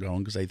store going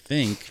because I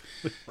think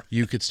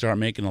you could start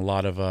making a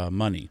lot of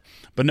money.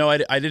 But no, I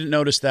didn't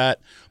notice that,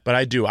 but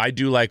I do. I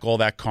do like all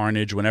that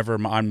carnage. Whenever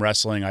I'm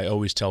wrestling, I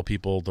always tell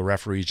people, the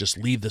referees, just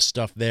leave the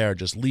stuff there.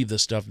 Just leave the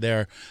stuff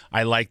there.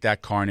 I like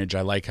that carnage.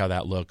 I like how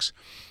that looks.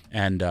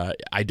 And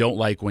I don't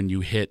like when you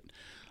hit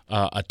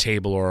a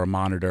table or a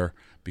monitor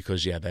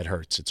because, yeah, that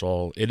hurts.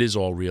 It is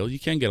all real. You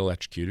can get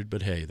electrocuted,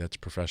 but hey, that's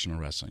professional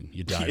wrestling.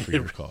 You die for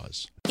your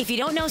cause. If you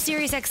don't know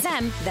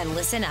SiriusXM, then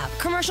listen up.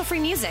 Commercial-free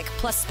music,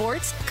 plus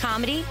sports,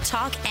 comedy,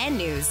 talk, and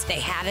news. They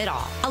have it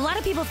all. A lot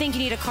of people think you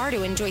need a car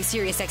to enjoy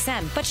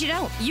SiriusXM, but you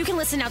don't. You can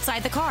listen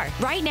outside the car.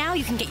 Right now,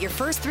 you can get your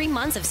first 3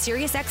 months of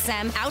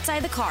SiriusXM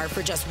outside the car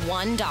for just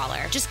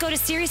 $1. Just go to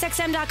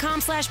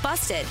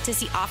SiriusXM.com/busted to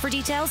see offer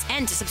details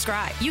and to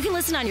subscribe. You can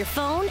listen on your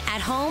phone,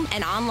 at home,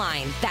 and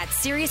online. That's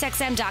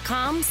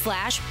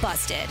SiriusXM.com/busted.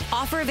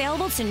 Offer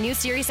available to new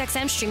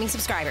SiriusXM streaming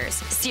subscribers.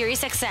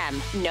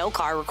 SiriusXM, no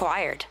car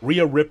required.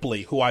 Rhea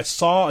Ripley, who I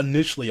saw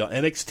initially on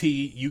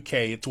NXT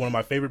UK. It's one of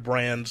my favorite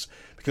brands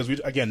because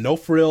no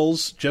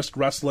frills, just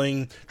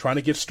wrestling, trying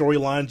to get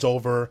storylines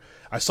over.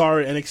 I saw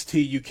her at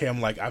NXT UK.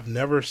 I'm like, I've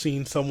never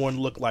seen someone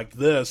look like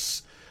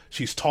this.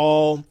 She's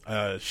tall,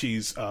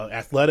 she's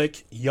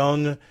athletic,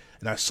 young,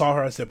 and I saw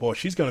her. I said, boy,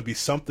 she's going to be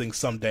something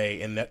someday,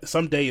 and that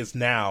someday is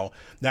now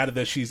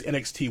that she's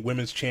NXT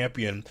Women's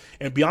Champion.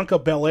 And Bianca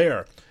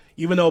Belair,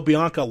 even though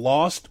Bianca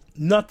lost,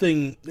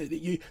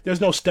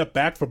 there's no step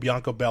back for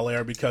Bianca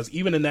Belair because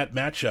even in that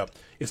matchup,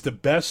 it's the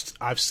best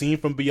I've seen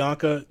from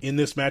Bianca in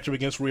this matchup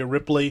against Rhea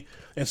Ripley.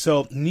 And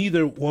so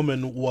neither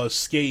woman was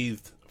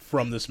scathed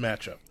from this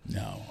matchup.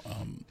 No,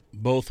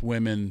 both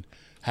women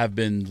have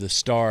been the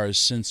stars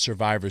since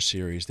Survivor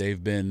Series.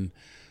 They've been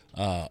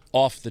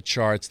off the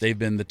charts. They've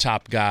been the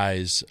top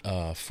guys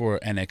for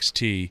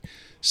NXT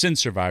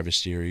since Survivor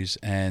Series,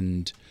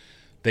 and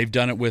they've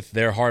done it with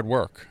their hard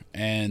work.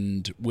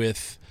 And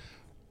with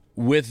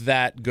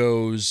that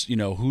goes,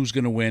 who's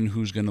going to win,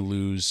 who's going to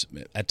lose.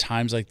 At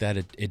times like that,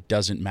 it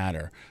doesn't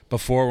matter.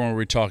 Before, when we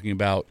were talking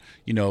about,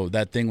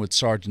 that thing with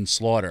Sergeant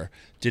Slaughter,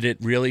 did it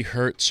really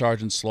hurt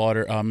Sergeant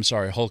Slaughter?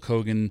 Hulk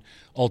Hogan,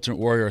 Ultimate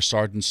Warrior, or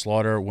Sergeant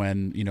Slaughter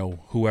when,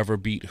 whoever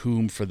beat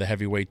whom for the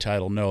heavyweight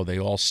title? No, they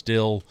all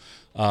still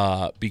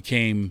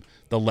became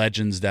the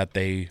legends that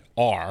they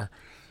are.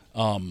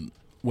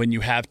 When you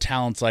have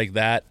talents like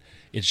that,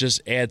 it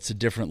just adds to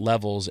different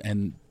levels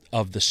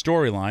of the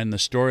storyline. The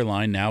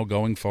storyline now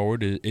going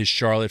forward is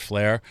Charlotte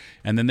Flair.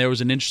 And then there was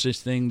an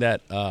interesting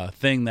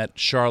thing that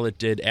Charlotte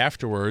did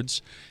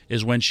afterwards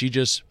is when she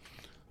just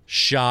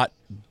shot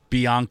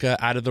Bianca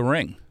out of the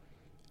ring.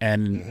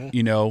 And,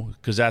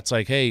 because that's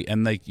like, hey,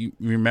 and like you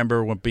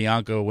remember when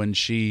Bianca, when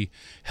she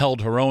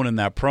held her own in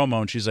that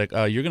promo and she's like,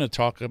 you're going to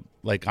talk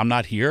like I'm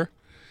not here?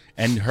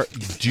 And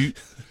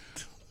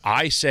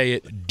I say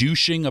it,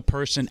 douching a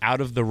person out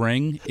of the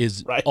ring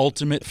is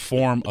ultimate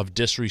form of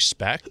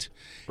disrespect.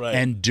 Right.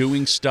 And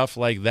doing stuff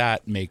like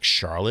that makes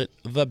Charlotte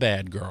the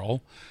bad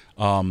girl,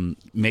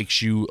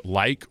 makes you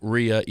like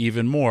Rhea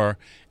even more,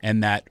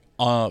 and that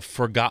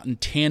forgotten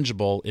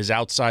tangible is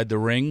outside the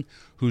ring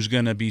who's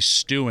going to be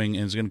stewing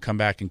and is going to come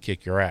back and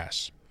kick your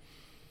ass.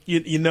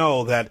 you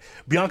know that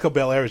Bianca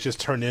Belair has just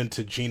turned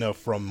into Gina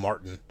from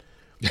Martin.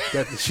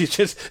 That she's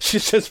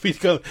just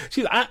become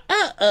she's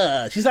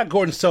not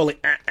Gordon Solie.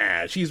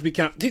 She's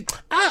become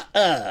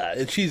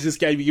and she's just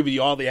got to be giving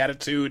you all the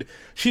attitude.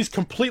 She's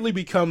completely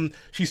become.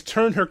 She's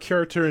turned her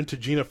character into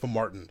Gina from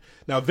Martin.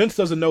 Now Vince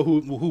doesn't know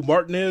who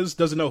Martin is,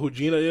 doesn't know who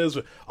Gina is.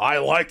 I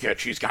like it.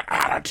 She's got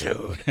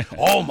attitude.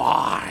 Oh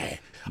my!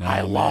 No,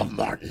 I love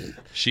Martin.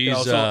 She's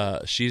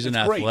she's an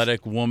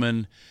athletic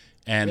woman,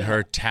 and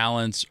her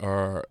talents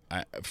are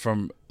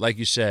from, like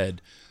you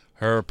said,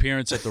 her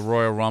appearance at the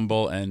Royal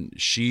Rumble, and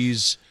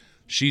she's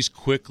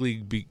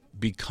quickly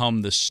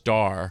become the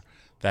star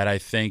that I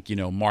think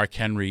Mark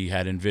Henry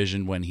had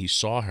envisioned when he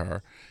saw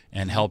her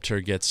and helped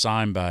her get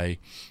signed by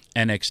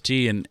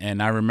NXT.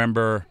 And I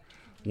remember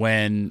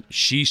when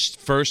she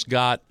first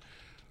got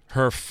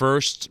her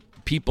first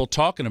people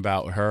talking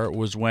about her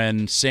was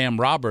when Sam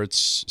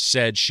Roberts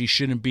said she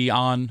shouldn't be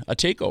on a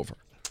takeover.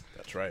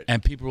 That's right.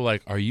 And people were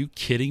like, "Are you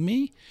kidding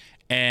me?"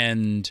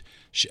 And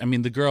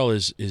the girl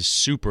is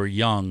super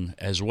young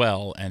as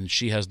well, and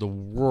she has the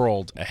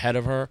world ahead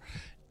of her.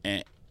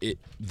 And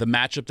the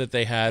matchup that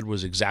they had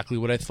was exactly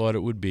what I thought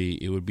it would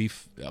be. It would be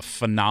a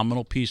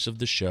phenomenal piece of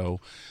the show.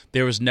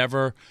 There was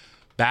never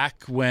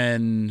back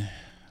when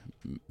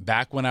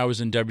I was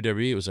in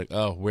WWE, it was like,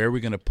 oh, where are we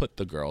going to put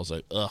the girls?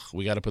 Like,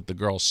 we got to put the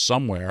girls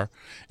somewhere.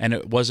 And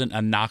it wasn't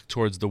a knock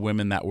towards the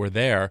women that were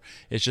there.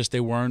 It's just they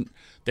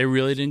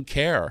really didn't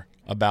care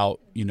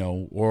about,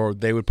 or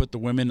they would put the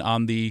women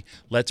on the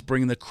let's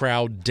bring the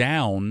crowd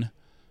down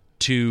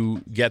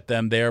to get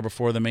them there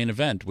before the main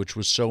event, which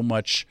was so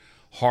much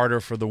harder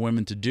for the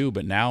women to do.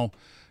 But now,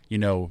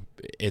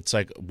 it's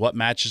like, what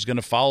match is going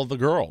to follow the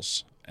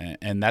girls?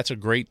 And that's a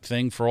great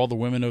thing for all the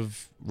women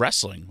of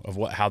wrestling, of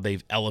how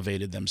they've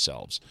elevated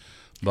themselves.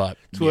 But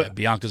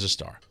Bianca's a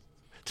star.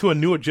 To a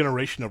newer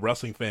generation of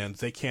wrestling fans,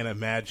 they can't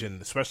imagine,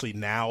 especially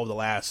now, the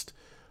last,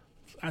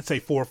 I'd say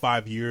 4 or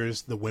 5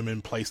 years, the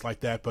women placed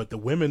like that. But the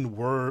women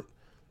were,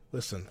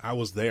 listen, I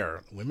was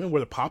there. Women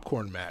were the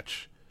popcorn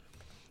match.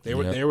 They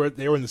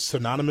were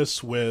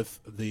synonymous with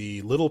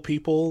the little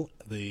people,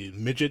 the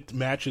midget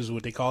matches,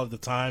 what they call it at the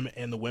time,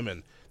 and the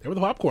women. They were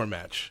the popcorn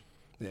match.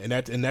 And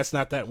that's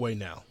not that way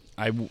now.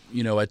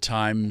 At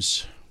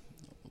times,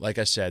 like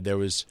I said, there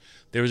was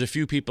a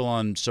few people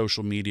on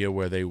social media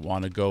where they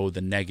want to go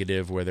the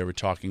negative, where they were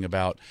talking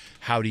about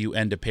how do you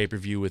end a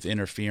pay-per-view with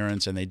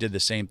interference, and they did the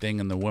same thing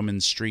in the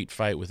women's street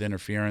fight with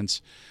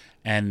interference,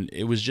 and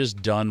it was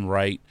just done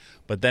right.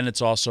 But then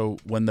it's also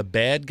when the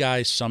bad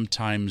guys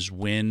sometimes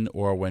win,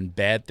 or when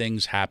bad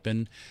things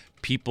happen,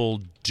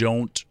 people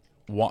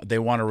want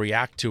to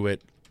react to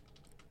it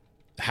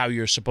how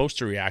you're supposed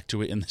to react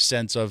to it, in the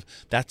sense of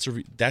that's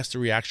the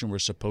reaction we're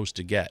supposed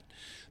to get,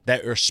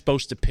 that are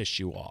supposed to piss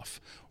you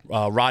off.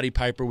 Roddy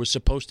Piper was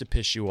supposed to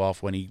piss you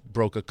off when he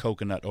broke a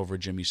coconut over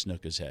Jimmy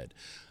Snuka's head.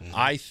 Mm-hmm.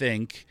 I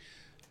think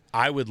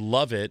I would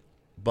love it,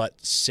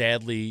 but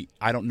sadly,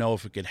 I don't know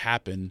if it could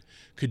happen.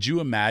 Could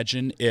you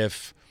imagine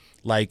if,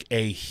 like,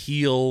 a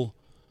heel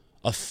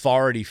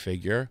authority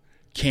figure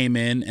came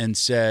in and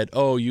said,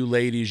 oh, you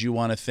ladies, you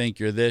want to think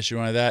you're this, you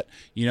want that.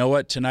 You know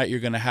what? Tonight you're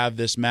going to have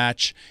this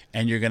match,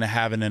 and you're going to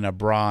have it in a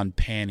bra and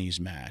panties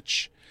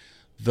match.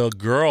 The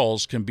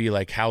girls can be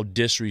like, how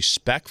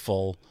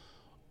disrespectful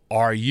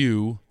are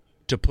you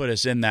to put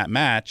us in that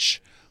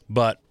match?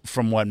 But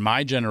from what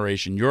my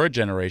generation, your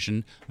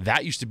generation,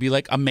 that used to be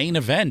like a main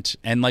event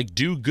and like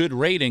do good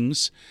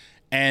ratings,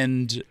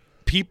 and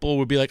people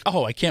would be like,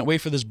 oh, I can't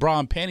wait for this bra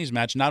and panties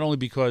match, not only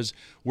because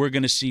we're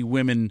going to see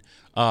women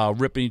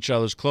ripping each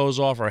other's clothes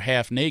off or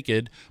half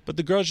naked, but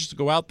the girls used to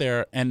go out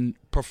there and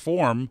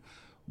perform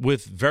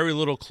with very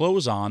little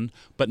clothes on.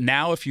 But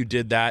now if you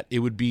did that, it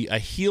would be a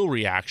heel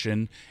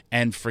reaction,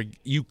 and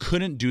you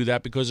couldn't do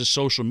that because of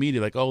social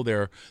media. Like, oh,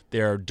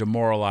 they're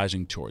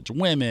demoralizing towards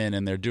women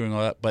and they're doing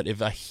all that. But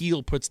if a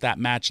heel puts that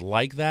match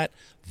like that,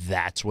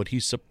 that's what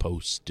he's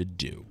supposed to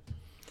do.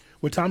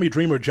 With Tommy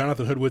Dreamer,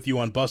 Jonathan Hood with you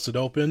on Busted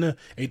Open.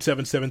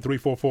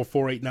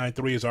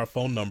 877-344-4893 is our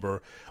phone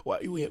number.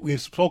 We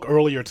spoke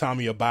earlier,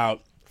 Tommy,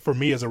 about, for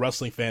me as a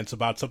wrestling fan, it's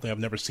about something I've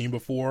never seen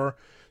before.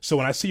 So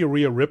when I see a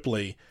Rhea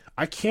Ripley,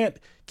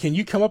 can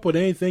you come up with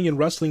anything in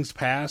wrestling's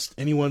past,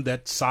 anyone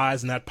that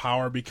size and that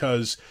power?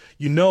 Because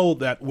you know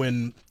that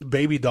when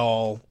Baby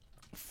Doll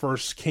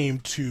first came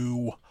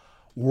to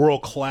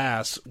world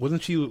class,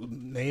 wasn't she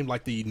named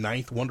like the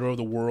 9th wonder of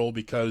the world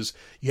because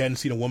you hadn't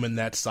seen a woman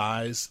that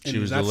size? And she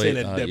was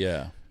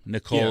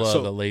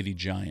Nicola, the Lady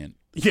Giant.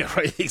 Yeah,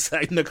 right,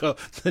 exactly. Nicola,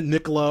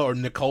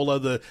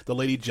 the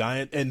Lady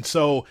Giant. And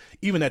so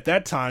even at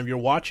that time, you're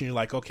watching, you're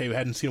like, okay, we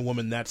hadn't seen a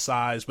woman that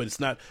size, but it's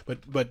not,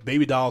 but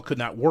Baby Doll could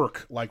not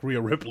work like Rhea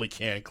Ripley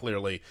can,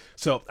 clearly.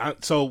 So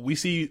we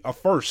see a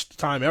first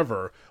time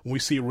ever when we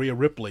see Rhea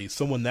Ripley,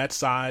 someone that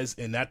size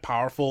and that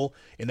powerful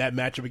in that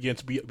matchup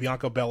against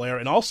Bianca Belair.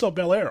 And also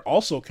Belair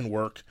also can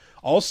work,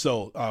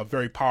 also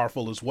very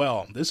powerful as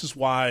well. This is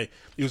why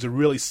it was a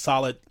really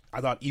solid, I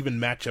thought, even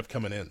matchup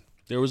coming in.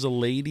 There was a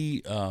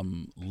lady,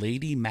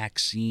 Lady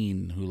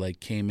Maxine, who like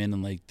came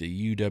in like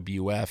the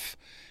UWF,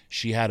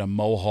 she had a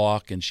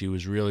mohawk and she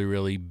was really,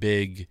 really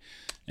big,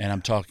 and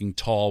I'm talking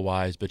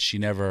tall-wise, but she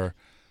never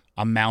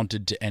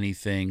amounted to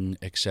anything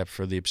except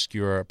for the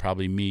obscure,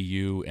 probably me,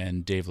 you,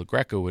 and Dave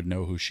LaGreca would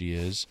know who she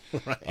is.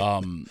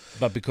 Right.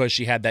 But because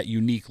she had that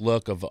unique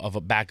look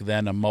of back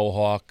then, a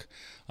mohawk,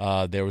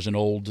 there was an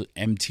old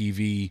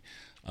MTV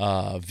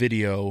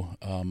video,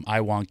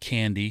 I Want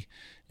Candy,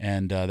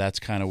 and that's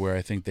kind of where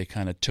I think they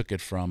kind of took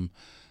it from.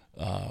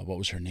 What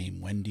was her name?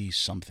 Wendy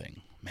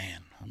something.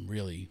 Man, I'm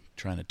really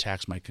trying to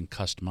tax my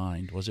concussed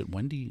mind. Was it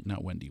Wendy?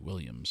 Not Wendy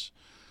Williams.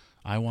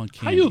 I Want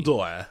Candy. How you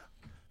doing?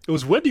 It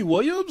was Wendy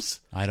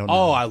Williams? I don't know.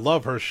 Oh, I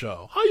love her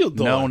show. How you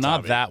doing, No, not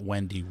Tommy? that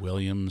Wendy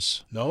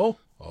Williams. No?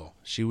 Oh.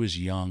 She was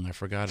young. I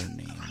forgot her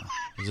name.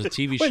 It was a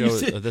TV Wait, you show.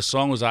 said- The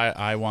song was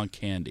I Want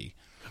Candy.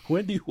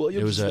 Wendy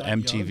Williams? It was is an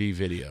not MTV young?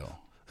 video.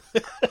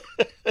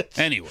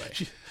 Anyway.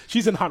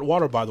 She's in hot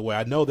water, by the way.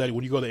 I know that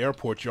when you go to the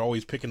airport, you're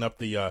always picking up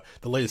the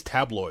latest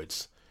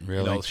tabloids.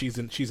 Really? You know, she's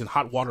in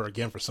hot water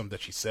again for something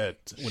that she said.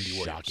 Wendy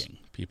Williams. Shocking.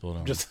 People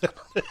don't. Just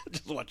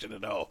want you to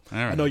know. All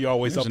right. I know you're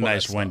always There's up a on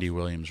nice that Wendy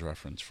Williams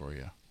reference for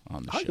you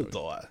on the How show. you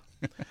doing?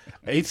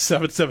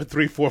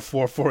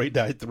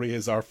 877-344-4893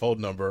 is our phone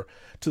number.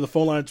 To the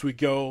phone lines we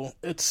go.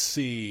 Let's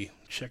see.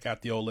 Check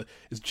out the old.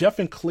 Is Jeff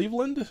in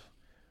Cleveland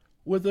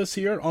with us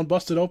here on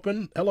Busted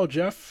Open? Hello,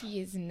 Jeff.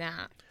 He is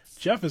not.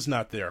 Jeff is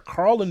not there.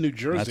 Carl in New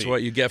Jersey. That's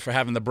what you get for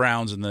having the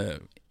Browns and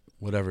the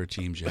whatever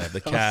teams you have,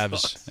 the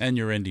Cavs and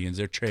your Indians.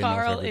 They're trading off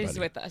Carl everybody. is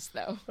with us,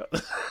 though.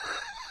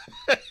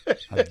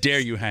 How dare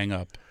you hang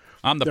up?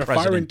 I'm the They're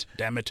president.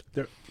 Damn it.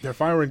 They're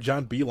firing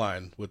John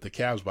Beeline with the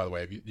Cavs, by the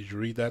way. Did you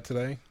read that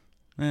today?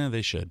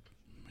 They should.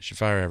 They should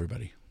fire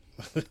everybody.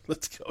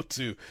 Let's go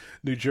to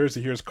New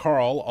Jersey. Here's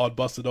Carl on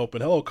Busted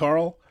Open. Hello,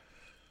 Carl.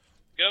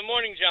 Good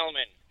morning,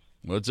 gentlemen.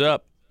 What's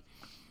up?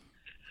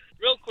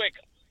 Real quick,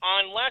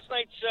 on last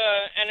night's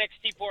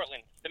NXT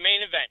Portland, the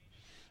main event,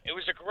 it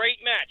was a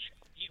great match.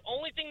 The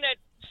only thing that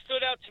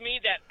stood out to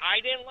me that I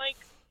didn't like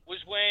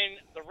was when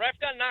the ref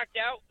got knocked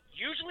out.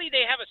 Usually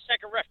they have a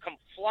second ref come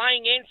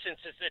flying in since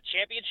it's a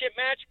championship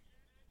match.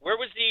 Where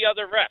was the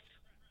other ref?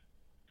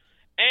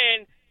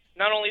 And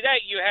not only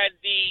that, you had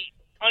the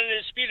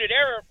Undisputed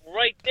Era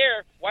right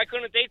there. Why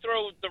couldn't they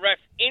throw the ref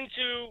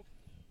into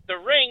the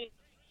ring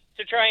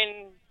to try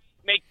and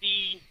make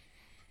the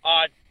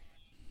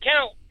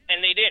count?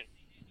 And they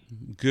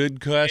didn't. Good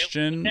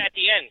question. At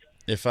the end.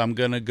 If I'm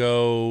going to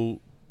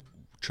go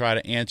try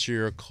to answer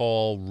your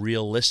call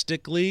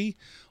realistically,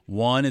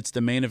 one, it's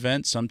the main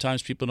event.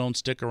 Sometimes people don't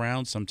stick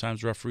around.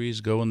 Sometimes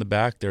referees go in the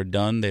back. They're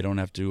done. They don't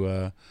have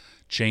to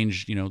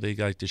change. You know, they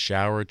like to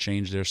shower,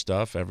 change their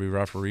stuff. Every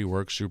referee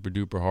works super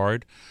duper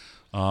hard.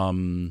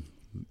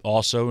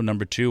 Also,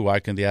 number two, why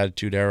can the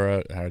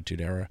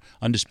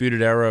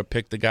Undisputed Era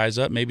pick the guys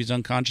up? Maybe he's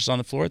unconscious on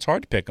the floor. It's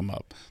hard to pick him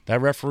up.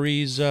 That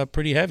referee's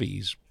pretty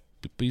heavy.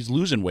 He's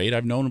losing weight.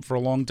 I've known him for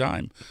a long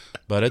time.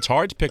 But it's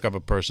hard to pick up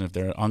a person if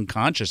they're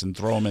unconscious and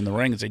throw them in the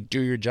ring and say,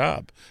 do your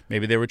job.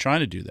 Maybe they were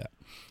trying to do that.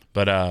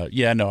 But,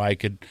 I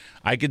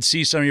could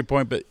see some of your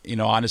point. But,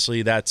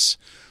 honestly, that's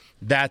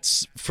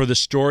for the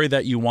story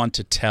that you want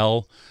to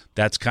tell.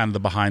 That's kind of the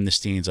behind the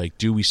scenes. Like,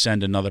 do we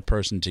send another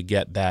person to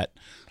get that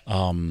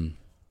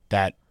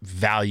that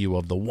value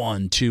of the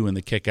 1, 2, and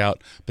the kick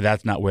out? But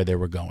that's not where they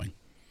were going.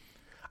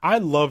 I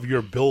love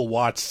your Bill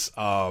Watts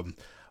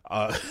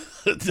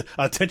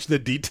attention to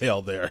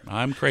detail there.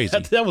 I'm crazy.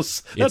 That's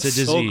it's a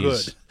disease. So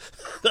good.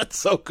 That's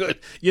so good.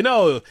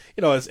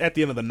 It's at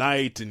the end of the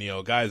night,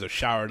 and guys are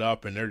showered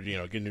up, and they're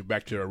getting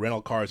back to their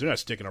rental cars. They're not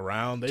sticking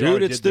around.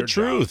 Dude, it's the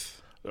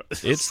truth.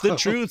 It's the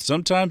truth.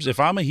 Sometimes if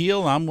I'm a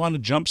heel and I want to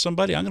jump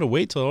somebody, I'm going to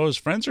wait till all his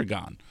friends are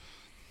gone.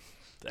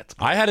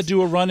 I had to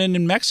do a run-in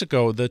in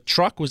Mexico. The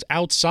truck was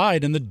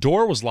outside and the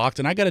door was locked,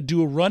 and I got to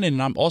do a run-in,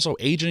 and I'm also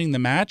agenting the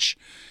match,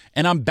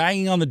 and I'm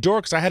banging on the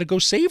door because I had to go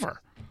save her.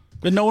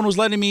 But no one was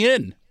letting me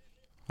in.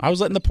 I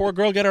was letting the poor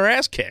girl get her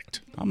ass kicked.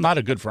 I'm not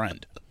a good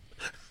friend.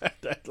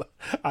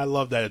 I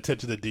love that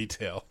attention to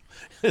detail.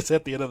 It's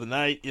at the end of the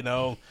night,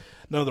 none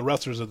of the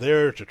wrestlers are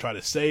there to try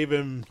to save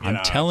him.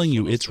 I'm telling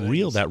you, it's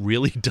real. That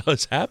really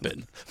does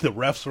happen. The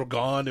refs were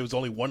gone. There was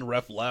only one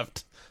ref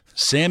left.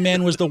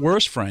 Sandman was the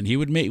worst friend. He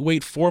would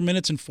wait 4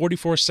 minutes and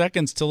 44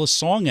 seconds till a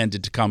song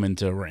ended to come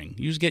into the ring.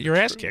 You just get your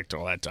ass kicked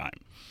all that time.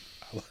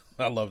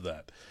 I love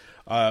that.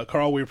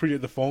 Carl, we appreciate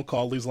the phone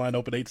call. Leaves line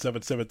open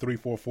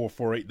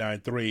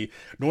 877-344-4893.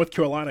 North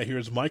Carolina,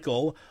 here's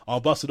Michael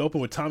on Busted Open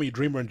with Tommy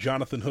Dreamer and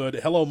Jonathan Hood.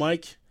 Hello,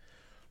 Mike.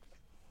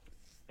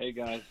 Hey,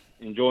 guys.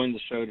 Enjoying the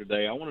show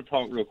today. I want to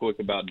talk real quick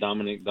about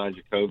Dominik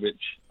Dijakovic.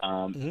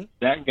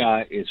 That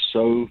guy is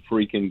so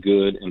freaking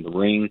good in the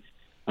ring.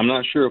 I'm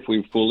not sure if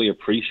we fully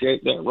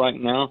appreciate that right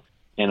now,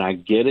 and I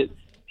get it.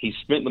 He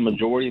spent the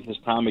majority of his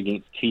time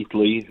against Keith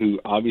Lee, who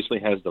obviously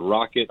has the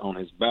rocket on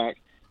his back.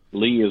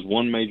 Lee is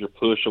one major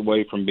push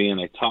away from being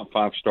a top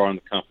 5 star in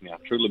the company. I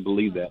truly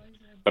believe that.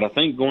 But I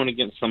think going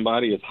against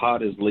somebody as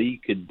hot as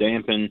Lee could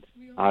dampen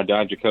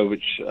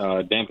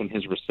Dijakovic, dampen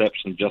his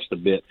reception just a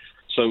bit.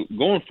 So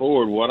going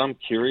forward, what I'm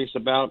curious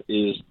about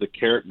is the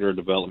character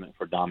development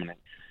for Dominik.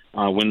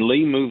 When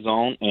Lee moves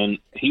on, and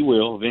he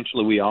will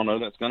eventually, we all know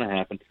that's going to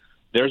happen,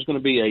 there's going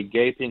to be a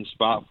gaping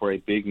spot for a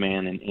big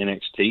man in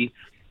NXT,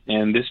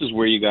 and this is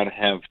where you got to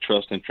have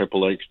trust in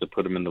Triple H to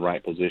put him in the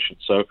right position.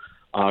 So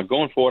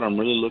going forward, I'm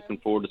really looking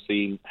forward to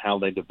seeing how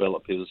they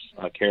develop his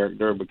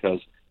character, because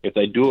if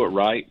they do it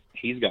right,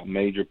 he's got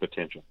major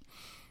potential.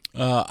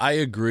 I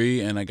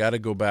agree, and I got to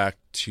go back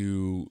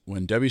to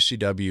when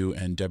WCW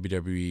and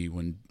WWE,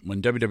 when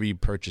WWE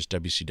purchased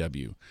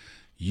WCW,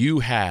 you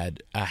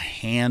had a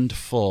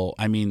handful,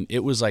 I mean,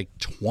 it was like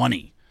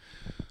 20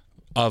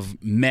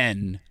 of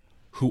men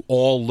who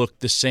all looked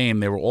the same.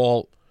 They were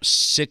all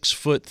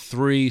 6'3",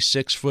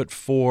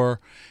 6'4",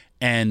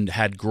 and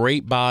had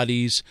great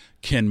bodies,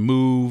 can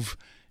move,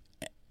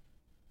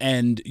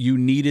 and you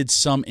needed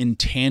some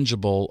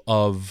intangible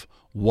of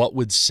what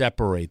would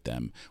separate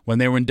them. When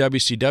they were in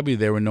WCW,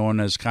 they were known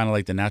as kind of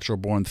like the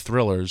natural-born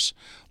thrillers.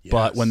 Yes.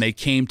 But when they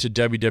came to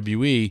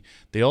WWE,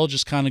 they all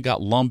just kind of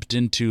got lumped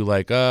into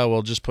like, oh,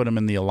 we'll just put them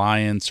in the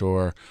Alliance,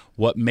 or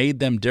what made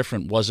them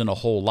different wasn't a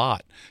whole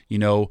lot. You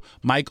know,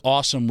 Mike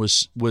Awesome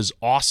was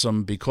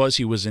awesome because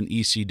he was in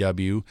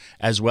ECW,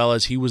 as well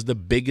as he was the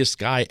biggest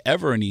guy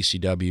ever in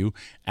ECW.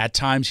 At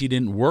times he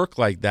didn't work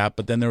like that,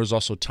 but then there was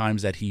also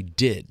times that he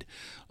did.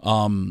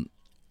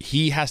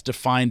 He has to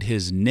find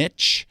his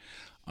niche.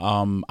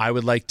 I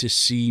would like to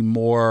see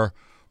more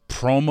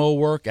promo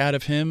work out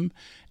of him.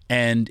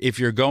 And if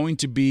you're going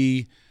to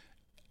be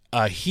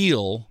a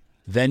heel,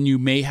 then you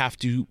may have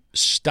to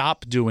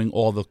stop doing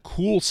all the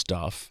cool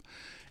stuff.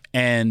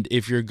 And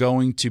if you're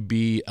going to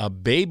be a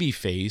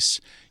babyface,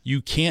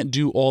 you can't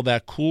do all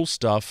that cool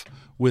stuff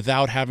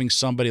without having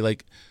somebody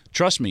like,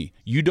 trust me,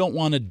 you don't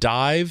want to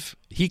dive.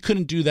 He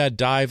couldn't do that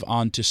dive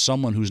onto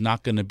someone who's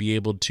not going to be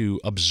able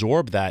to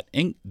absorb that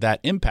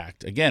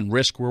impact. Again,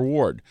 risk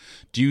reward.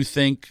 Do you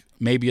think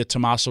maybe a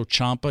Tommaso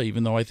Ciampa,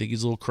 even though I think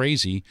he's a little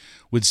crazy,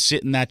 would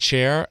sit in that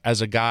chair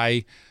as a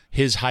guy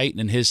his height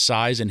and his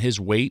size and his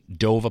weight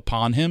dove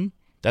upon him?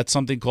 That's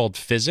something called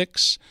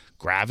physics,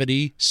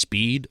 gravity,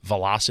 speed,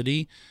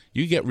 velocity.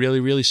 You get really,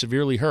 really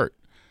severely hurt.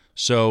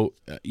 So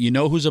you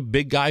know who's a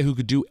big guy who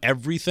could do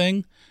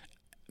everything?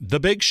 The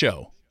Big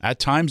Show. At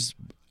times,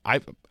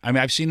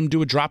 I've seen him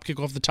do a drop kick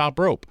off the top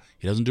rope.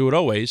 He doesn't do it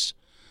always.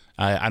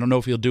 I don't know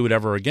if he'll do it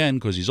ever again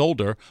because he's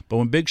older. But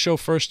when Big Show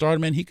first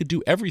started, man, he could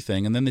do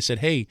everything. And then they said,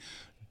 hey,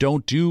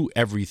 don't do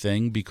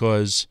everything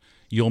because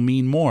you'll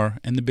mean more.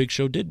 And the Big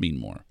Show did mean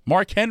more.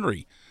 Mark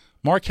Henry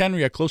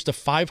at close to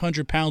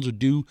 500 pounds would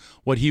do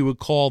what he would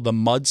call the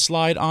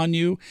mudslide on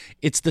you.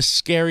 It's the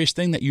scariest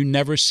thing that you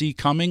never see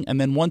coming. And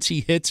then once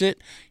he hits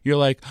it, you're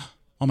like,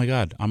 oh, my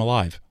God, I'm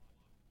alive.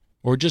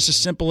 Or just as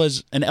simple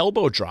as an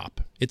elbow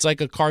drop. It's like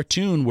a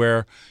cartoon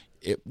where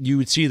you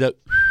would see that,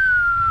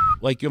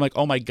 like, you're like,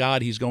 oh, my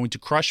God, he's going to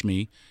crush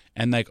me.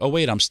 And like, oh,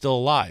 wait, I'm still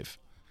alive.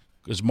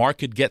 Because Mark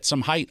could get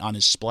some height on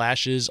his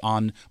splashes.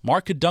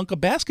 Mark could dunk a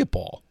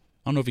basketball.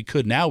 I don't know if he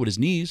could now with his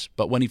knees,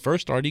 but when he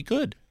first started, he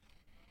could.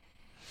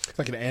 It's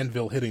like an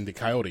anvil hitting the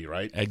coyote,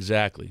 right?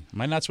 Exactly.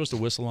 Am I not supposed to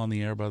whistle on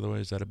the air, by the way?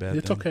 Is that a bad thing?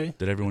 It's okay.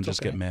 Did everyone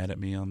just get mad at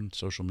me on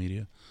social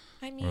media?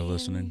 Or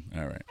listening?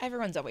 All right.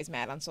 Everyone's always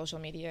mad on social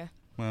media.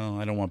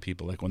 Well, I don't want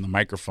people, like when the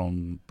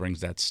microphone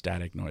brings that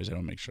static noise, I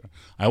don't make sure.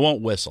 I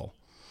won't whistle.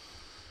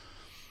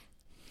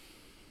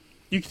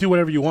 You can do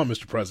whatever you want,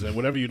 Mr. President.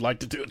 Whatever you'd like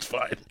to do, it's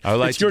fine. I would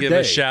like to give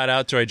a shout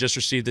out to, I just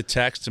received a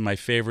text to my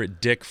favorite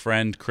dick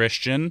friend,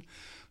 Christian,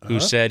 who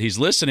said he's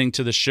listening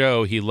to the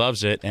show, he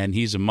loves it, and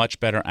he's a much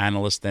better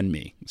analyst than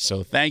me.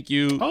 So thank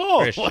you,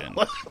 Christian.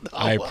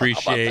 I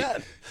appreciate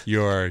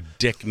your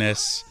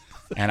dickness,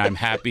 and I'm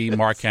happy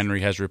Mark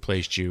Henry has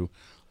replaced you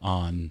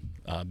on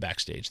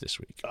Backstage this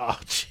week. Oh,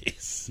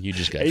 jeez. You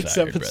just got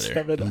fired,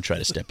 brother. Don't try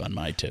to step on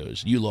my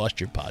toes. You lost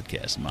your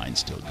podcast. Mine's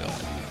still going.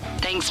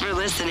 Thanks for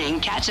listening.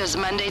 Catch us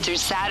Monday through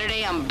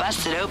Saturday on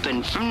Busted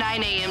Open from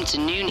 9 a.m. to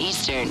noon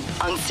Eastern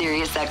on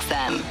Sirius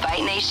XM,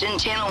 Fight Nation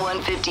Channel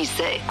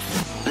 156.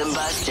 The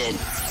Busted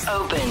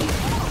Open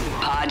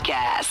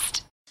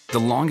Podcast. The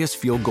longest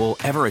field goal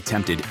ever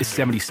attempted is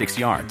 76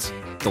 yards.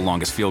 The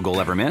longest field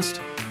goal ever missed?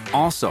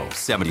 Also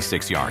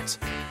 76 yards.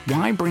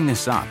 Why bring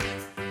this up?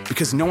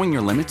 Because knowing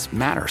your limits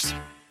matters,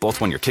 both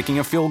when you're kicking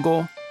a field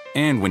goal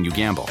and when you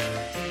gamble.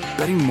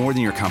 Betting more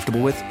than you're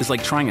comfortable with is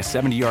like trying a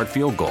 70-yard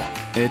field goal.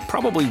 It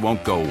probably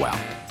won't go well.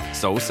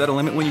 So set a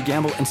limit when you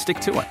gamble and stick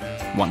to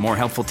it. Want more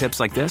helpful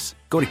tips like this?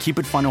 Go to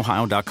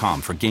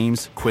keepitfunohio.com for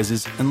games,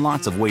 quizzes, and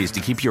lots of ways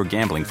to keep your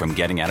gambling from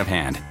getting out of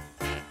hand.